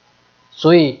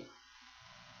所以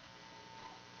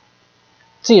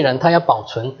既然他要保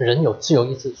存人有自由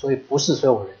意志，所以不是所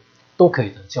有人都可以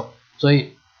得救。所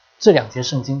以这2节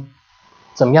圣经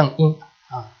怎么样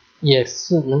也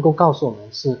是能够告诉我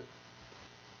们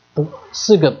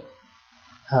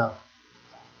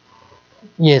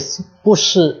也是不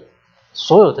是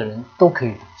所有的人都可以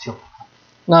得救。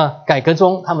那改革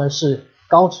中他们是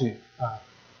高举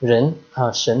人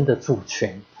神的主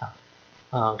权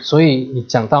所以你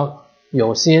讲到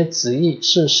有些旨意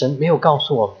是神没有告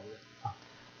诉我们的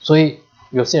所以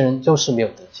有些人就是没有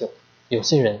得救，有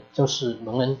些人就是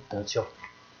蒙恩得救。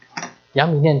亚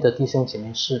米念的弟兄姐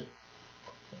妹是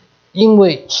因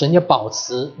为神要保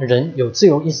持人有自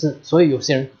由意志，所以有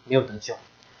些人没有得救。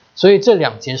所以这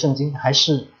2节圣经还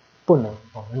是我们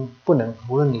不能，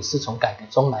无论你是从改革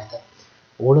中来的，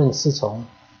无论是从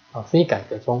非改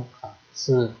革中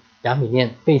是亚米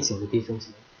念背景的弟兄姐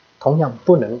妹，同样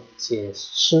不能解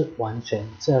释完全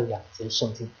这2节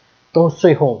圣经，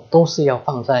最后都是要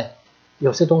放在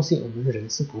有些东西我们人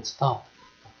是不知道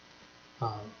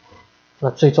的那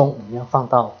最终我们要放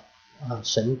到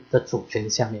神的主权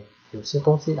下面，有些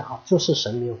东西就是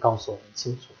神没有告诉我们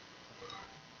清楚。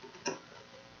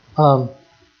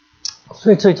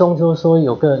所以最终就是说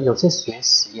有些学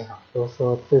习就是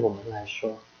说对我们来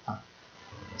说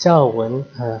加尔文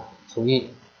主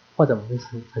义，或者我们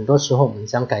很多时候我们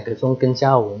将改革宗跟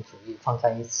加尔文主义放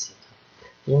在一起，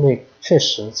因为确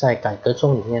实在改革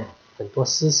宗里面很多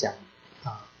思想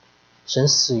神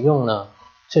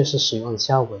确实使用了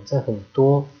加尔文，在很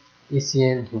多一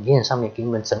些理念上面给你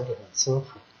们整理很清楚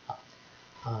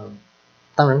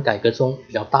当然改革宗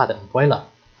比较大的 umbrella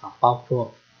包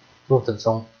括路德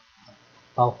宗，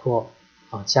包括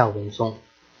加尔文宗。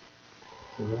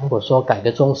如果说改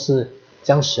革宗是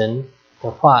将神的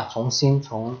话重新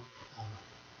从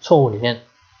错误里面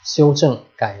修正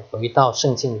改回到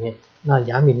圣经里面，那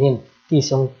亚米念弟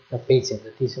兄的背景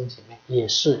的弟兄姐妹也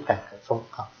是改革宗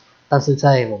但是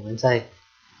我们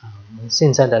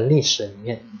现在的历史里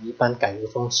面，一般改革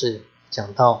宗是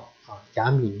讲到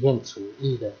亚米念主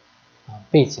义的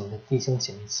背景的弟兄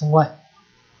姐妹之外，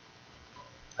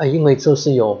因为就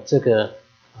是有这个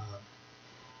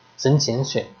神拣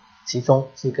选其中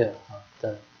这个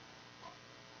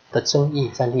的争议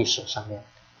在历史上面，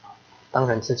当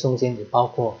然这中间也包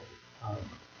括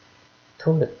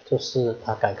Tulip 就是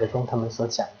改革中他们所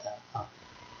讲的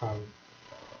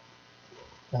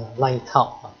那一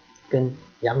套跟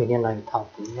亚米念那一套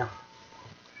不一样。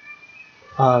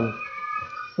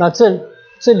那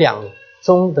这两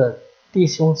宗的弟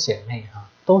兄姐妹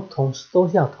都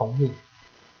要同意，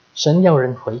神要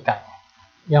人悔改，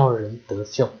要人得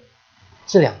救，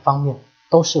这两方面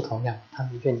都是同样，他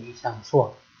们愿意这样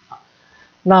做。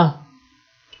那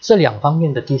这两方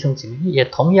面的弟兄姐妹也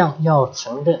同样要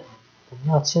承认，我们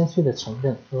要谦虚的承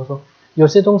认，就是说有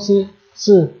些东西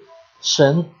是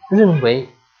神认为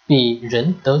比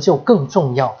人得救更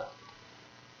重要的。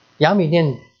亚米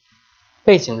念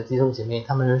背景的弟兄姐妹，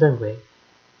他们认为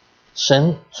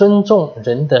神尊重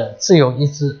人的自由意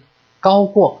志高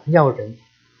过要人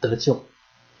得救，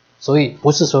所以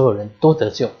不是所有人都得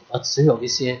救，而只有一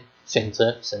些选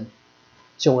择神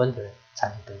救恩的人才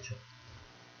能得救。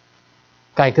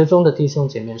改革中的弟兄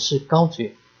姐妹是高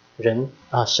举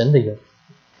神的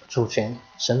主权，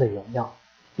神的荣耀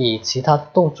比其他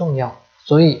都重要，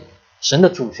所以神的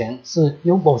主权是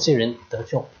有某些人得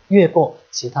救越过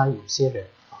其他有些人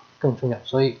更重要，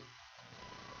所以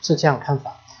是这样看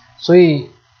法。所以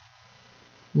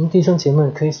我们弟兄姐妹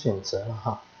可以选择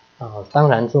了当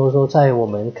然就是说在我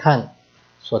们看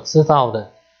所知道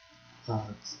的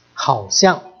好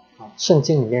像圣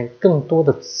经里面更多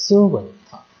的经文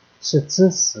是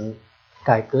支持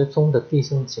改革中的弟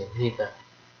兄姐妹的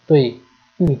对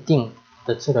预定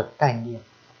的这个概念，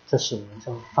这是我们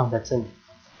就放在这里。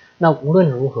那无论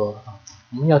如何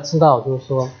我们要知道就是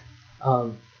说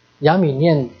亚米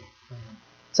念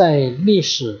在历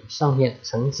史上面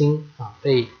曾经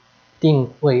被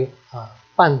定为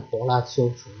半柏拉修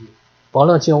主义。柏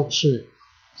拉修是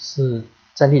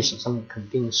在历史上面肯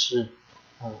定是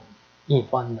异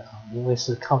端的因为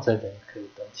是靠着人可以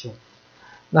得救。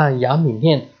那亚米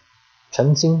念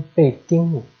曾经被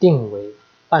定为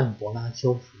半柏拉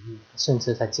修主义，甚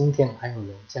至在今天还有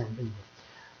人这样认为。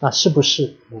那是不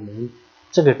是我们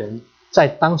这个人在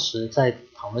当时在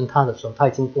讨论他的时候他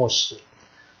已经过世，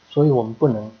所以我们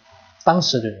当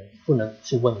时的人不能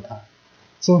去问他，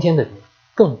今天的人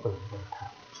更不能问他。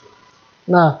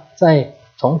那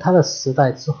从他的时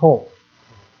代之后，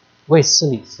卫斯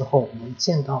理之后，我们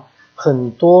见到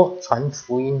很多传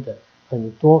福音的，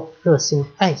很多热心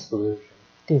爱主的人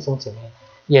弟兄姐妹，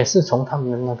也是从他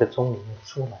们的那个宗里面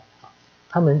出来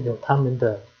他们有他们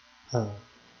的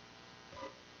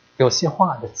有些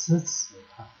话的支持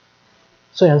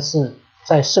虽然是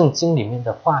在圣经里面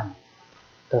的话语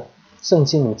的圣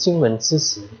经里经文支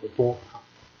持不多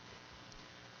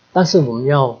但是我们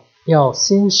要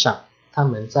欣赏他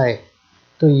们在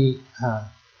对于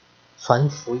传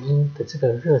福音的这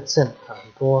个热忱，很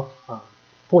多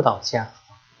布道家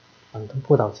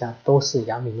都是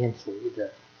亚米念主义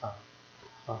的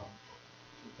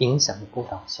影响的布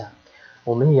道家。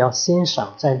我们也要欣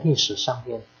赏在历史上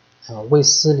面卫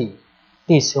斯理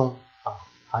弟兄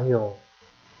还有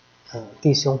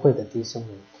弟兄会的弟兄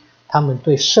们，他们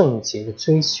对圣洁的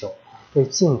追求，对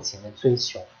敬虔的追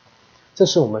求，这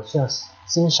是我们需要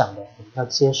欣赏的，我们要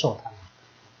接受他们。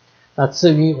那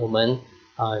至于我们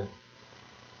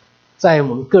在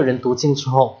我们个人读经之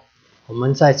后，我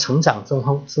们在成长之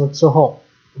后，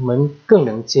我们更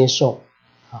能接受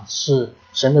是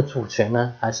神的主权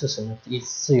呢，还是神的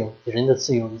人的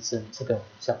自由意志？这个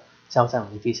交在我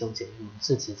们弟兄姐妹们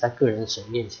自己在个人神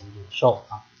面前领受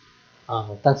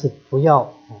但是不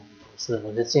要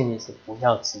我的建议是不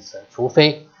要指责，除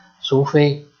非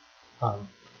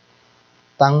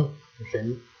当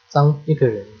一个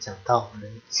人讲到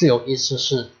人自由意志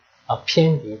是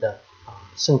偏离的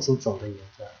圣经总的原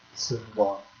则，是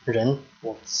我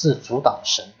是主导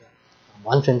神的，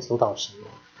完全主导神的，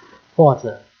或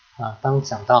者当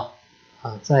讲到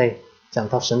在讲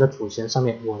到神的主权上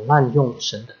面，我滥用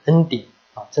神的恩典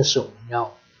这是我们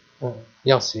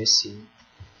要学习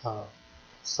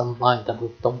some mind that we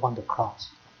don't want to cross。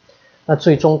 那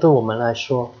最终对我们来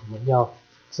说，我们要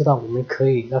知道我们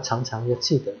要常常要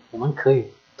记得我们可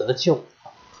以得救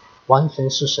完全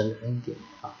是神的恩典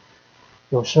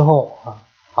有时候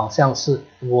好像是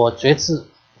我决志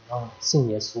我要信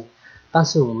耶稣，但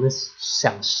是我们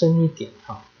想深一点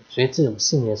决志我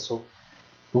信耶稣，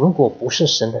如果不是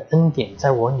神的恩典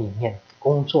在我里面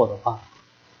工作的话，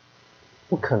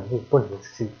不能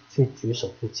去举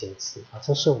手去决志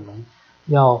这是我们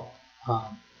要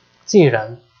既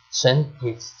然神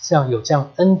也像有这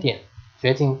样恩典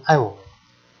决定爱我们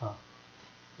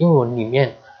因为我里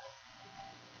面，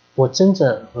我真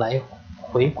的来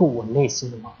回顾我内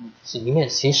心的里面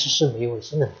其实是没有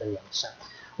任何的良善，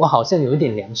我好像有一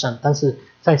点良善，但是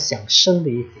在想深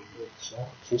的一点的时候，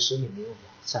其实也没有良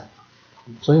善，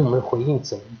所以我们回应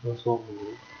怎么说我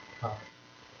们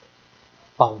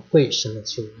宝贵神的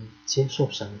救恩，接受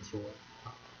神的救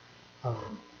恩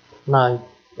那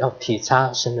要体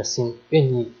察神的心，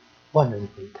愿意万人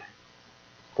悔改，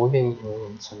不愿意有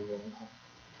人成人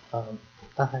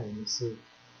大概也是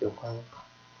有关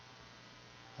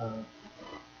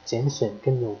拣选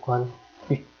跟有关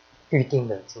预定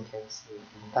的今天是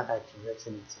我们大概停在这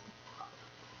里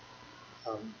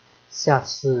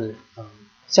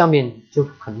下面就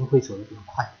可能会走得比较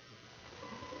快。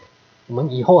我们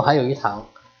以后还有一堂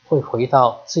会回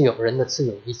到人的自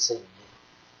由意志里面。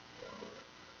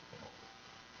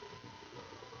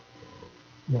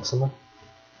有什么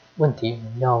问题我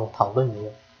们要讨论没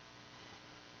有？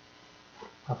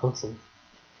冯子。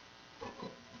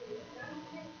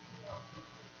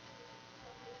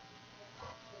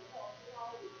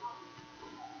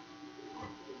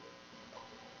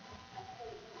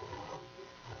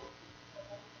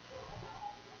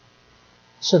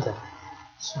是的，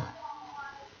是。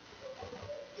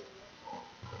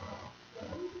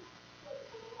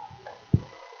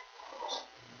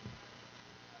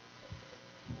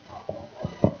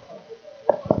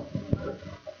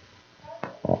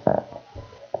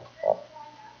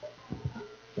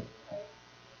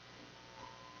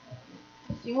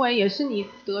行为也是你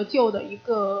得救的一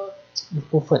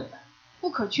部分，不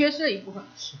可缺失的一部分。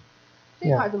是。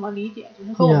这块怎么理解？就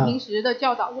是和我们平时的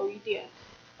教导有一点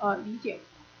理解。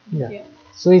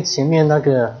所以前面那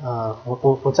个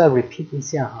我再 repeat 一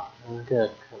下哈，那个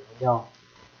可能要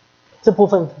这部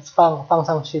分放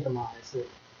上去的吗？还是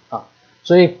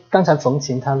所以刚才冯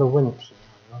琴他的问题，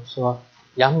就是说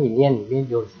雅米念里面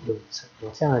有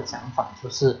这样的讲法，就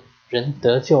是人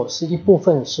得救是一部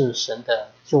分是神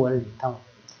的救恩领到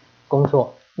工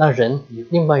作，那人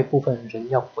另外一部分人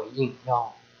要回应，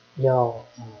要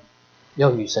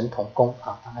与神同工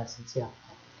大概是这样。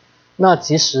那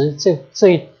其实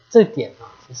这点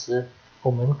其实我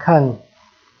们看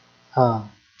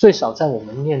最少在我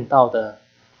们念到的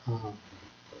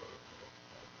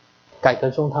改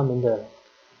革中他们的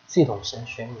系统神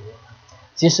学里面，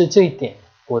其实这一点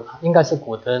应该是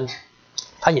古德恩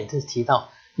他也是提到，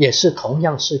也是同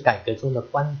样是改革中的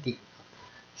观点，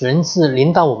人是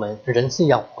临到我们，人是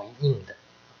要回应的，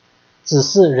只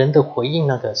是人的回应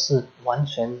那个是完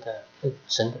全的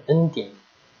神的恩典，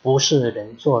不是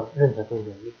人做任何的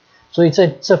努力。所以在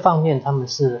这方面他们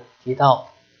是提到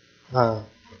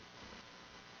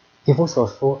以弗所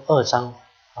书2章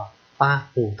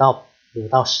5到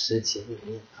10节里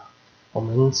面我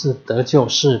们是得救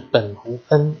是本乎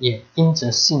恩，也因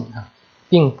着信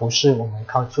并不是我们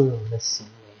靠做我们的行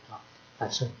为但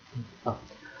是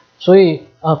所以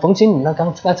冯经理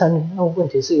刚才那个问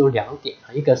题是有2点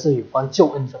一个是有关救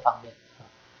恩这方面，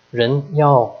人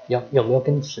有没有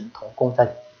跟神同工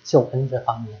在救恩这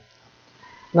方面。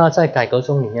那在改革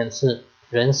中里面是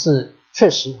人是确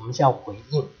实我们是要回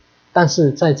应，但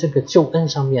是在这个救恩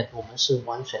上面我们是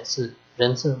完全是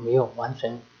人是没有完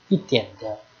全一点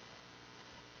的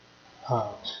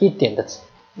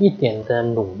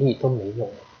努力都没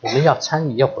有，我们要参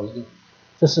与要回应，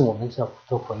这是我们的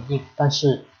回应，但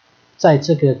是在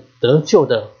这个得救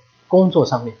的工作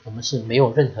上面我们是没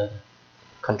有任何的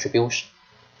contribution。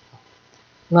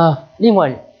 那另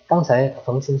外刚才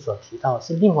冯经所提到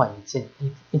是另外一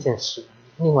件事，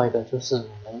另外一个就是我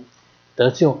们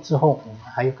得救之后我们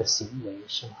还有个行为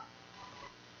是吗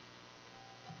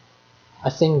？I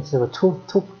think there were two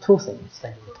things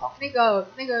that you talk. 那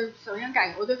个首先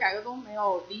我对改革中没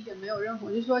有理解，没有任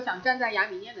何，就是说想站在雅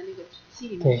米念的那个体系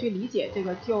里面去理解这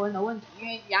个救恩的问题，因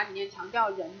为雅米念强调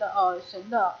人的神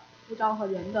的呼召和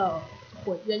人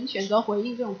选择回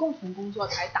应这种共同工作，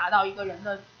才达到一个人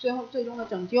的最终的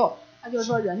拯救。那就是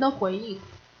说人的回应，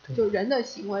就人的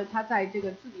行为，他在这个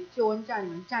自己救恩战里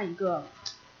面占一个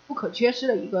不可缺失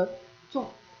的一个就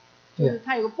是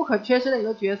他有个不可缺失的一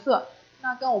个角色。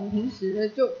那跟我们平时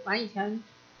就反正以前不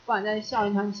管在校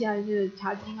园团契还是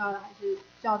查经还是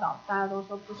教导，大家都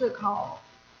说不是靠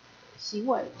行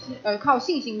为靠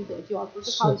信心得救，而不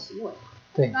是靠行为。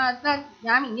对。那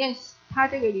雅米念他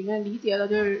这个里面理解的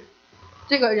就是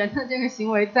这个人的这个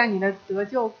行为在你的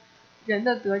人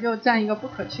的得救占一个不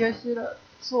可缺失的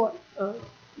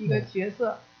一个角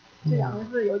色，这两个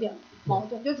是有点矛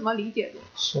盾，就怎么理解？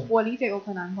是我理解有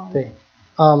困难。对，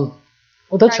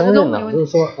我的承认呢，就是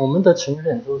说我们的承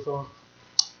认就是说，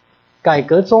改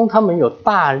革中他们有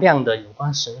大量的有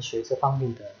关神学这方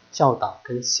面的教导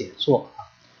跟写作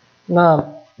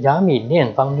那亚米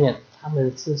念方面，他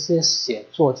们这些写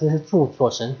作、这些著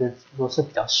作、神学著作是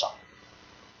比较少。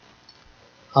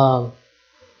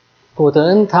古德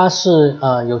恩他是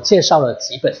有介绍了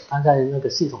几本，他在那个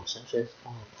系统神学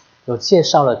方面有介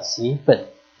绍了几本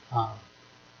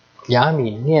亚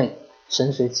米念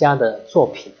神学家的作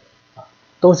品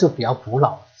都是比较古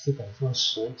老，基本上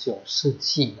19世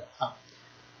纪的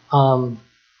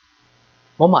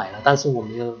我买了，但是我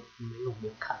没有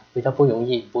看，比较不容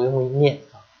易念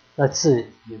那字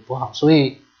也不好，所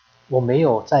以我没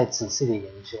有再仔细的研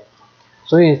究。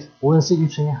所以无论是玉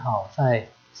春也好，在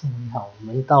圣文也好，我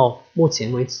们到目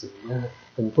前为止，我们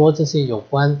很多这些有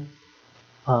关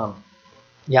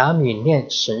亚米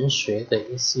念神学的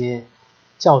一些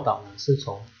教导呢，是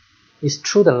从 is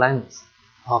through the lens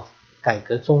of 改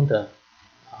革中的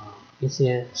一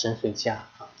些神学家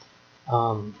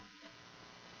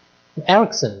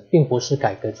Erickson 并不是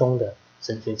改革中的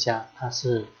神学家，他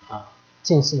是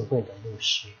浸信会的牧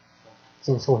师，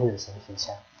浸信会的神学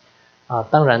家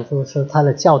当然就是说他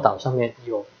的教导上面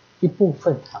有一部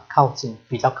分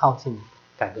比较靠近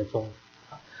改革中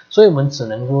所以我们只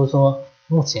能说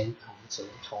目前我们只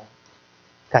能从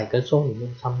改革中里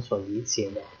面他们所理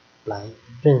解的来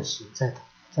认识在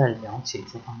了解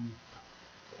这方面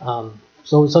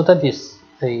so that is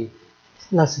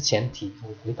那是前提，我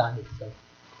回答你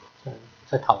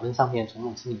在讨论上面从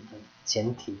目前的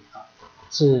前提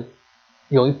是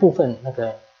有一部分那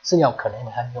个资料可能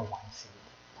还没有完全。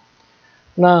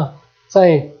那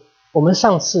在我们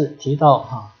上次提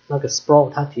到那个 Sproul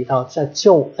他提到在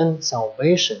救恩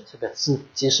salvation 这个字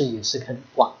其实也是很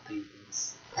广的一个意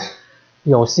思，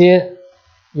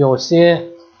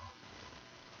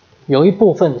有一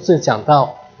部分是讲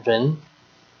到人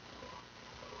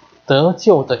得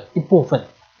救的一部分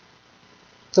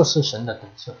就是神的得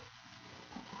救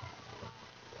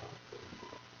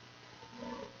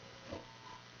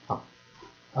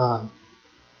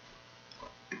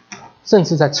甚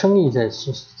至在称义的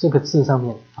这个字上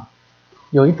面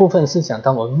有一部分是讲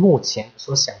到我们目前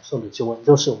所享受的救恩，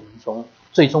就是我们从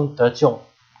最终得救。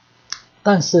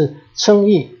但是称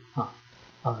义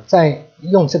在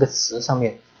用这个词上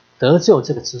面，得救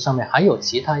这个词上面还有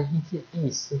其他意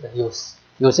思的，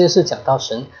有些是讲到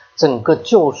神整个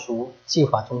救赎计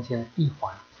划中间的一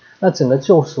环。那整个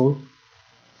救赎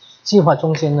计划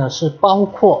中间呢，是包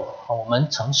括我们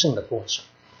成圣的过程，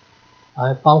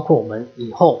包括我们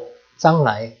以后将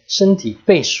来身体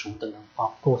被赎的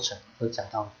过程，都讲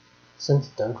到身体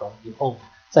得荣以后，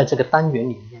在这个单元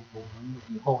里面我们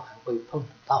以后还会碰得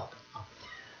到的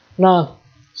那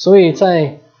所以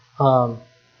在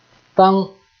当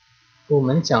我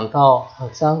们讲到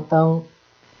当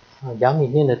亚米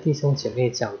念的弟兄姐妹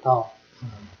讲到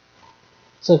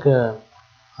这个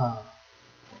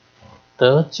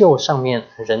得救上面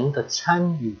人的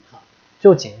参与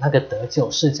究竟那个得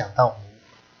救是讲到我们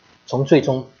从最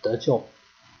终得救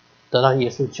得到耶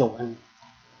稣救恩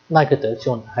那个得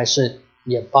救呢，还是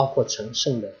也包括成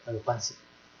圣的那个关系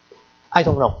I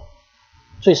don't know，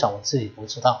 最少我自己不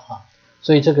知道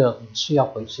所以这个是要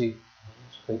回去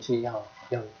要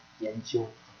研究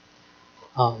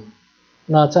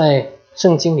那在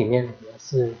圣经里面也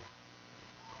是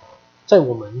在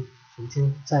我们曾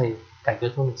经在改革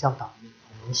中的教导里面，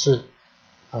我们是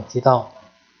提到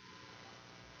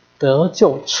得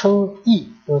救称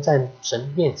义，就是在神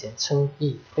面前称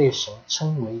义，被神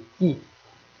称为义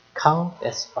count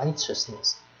as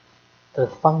righteousness 的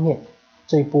方面，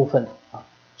这一部分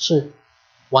是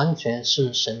完全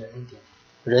是神的恩典，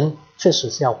人确实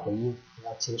是要回应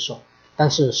要接受，但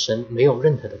是神没有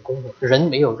任何的功劳，人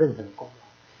没有任何的功劳，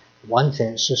完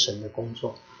全是神的工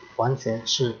作，完全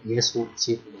是耶稣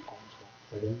基督的工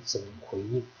作，人只能回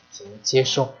应，只能接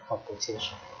受或不接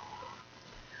受。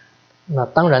那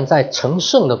当然在成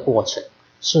圣的过程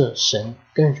是神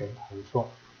跟人合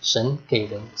作，神给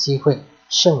人机会，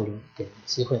圣灵给人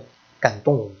机会感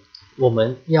动我们，我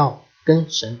们要跟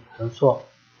神合作，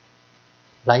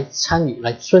来参与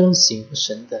来遵行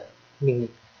神的命令，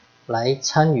来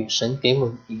参与神给我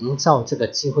们营造这个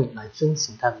机会来遵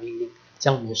行他的命令，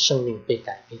将我们的生命被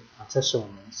改变这是我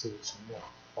们是承认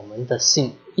我们的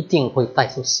信一定会带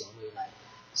出行为来，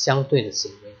相对的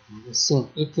行为，我们的信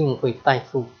一定会带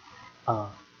出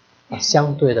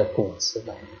相对的果子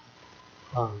来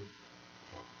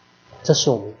这是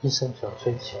我们一生所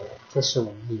追求的，这是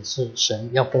我们也是神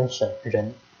要跟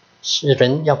人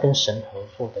要跟神合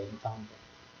作的一方面。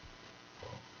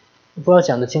不知道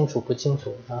讲得清楚不清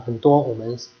楚很多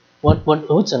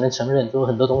我只能承认，说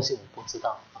很多东西我不知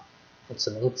道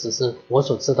我只是我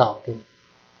所知道跟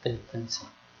你分享。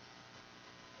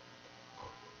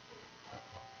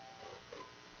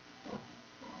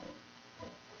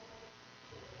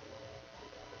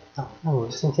那我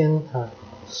们今天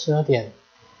12点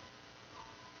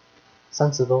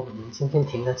30多，我们今天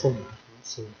停在这里，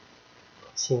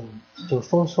请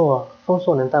丰硕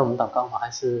能带我们祷告吗？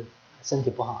还是身体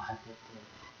不好还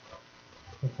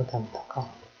不带我们祷告？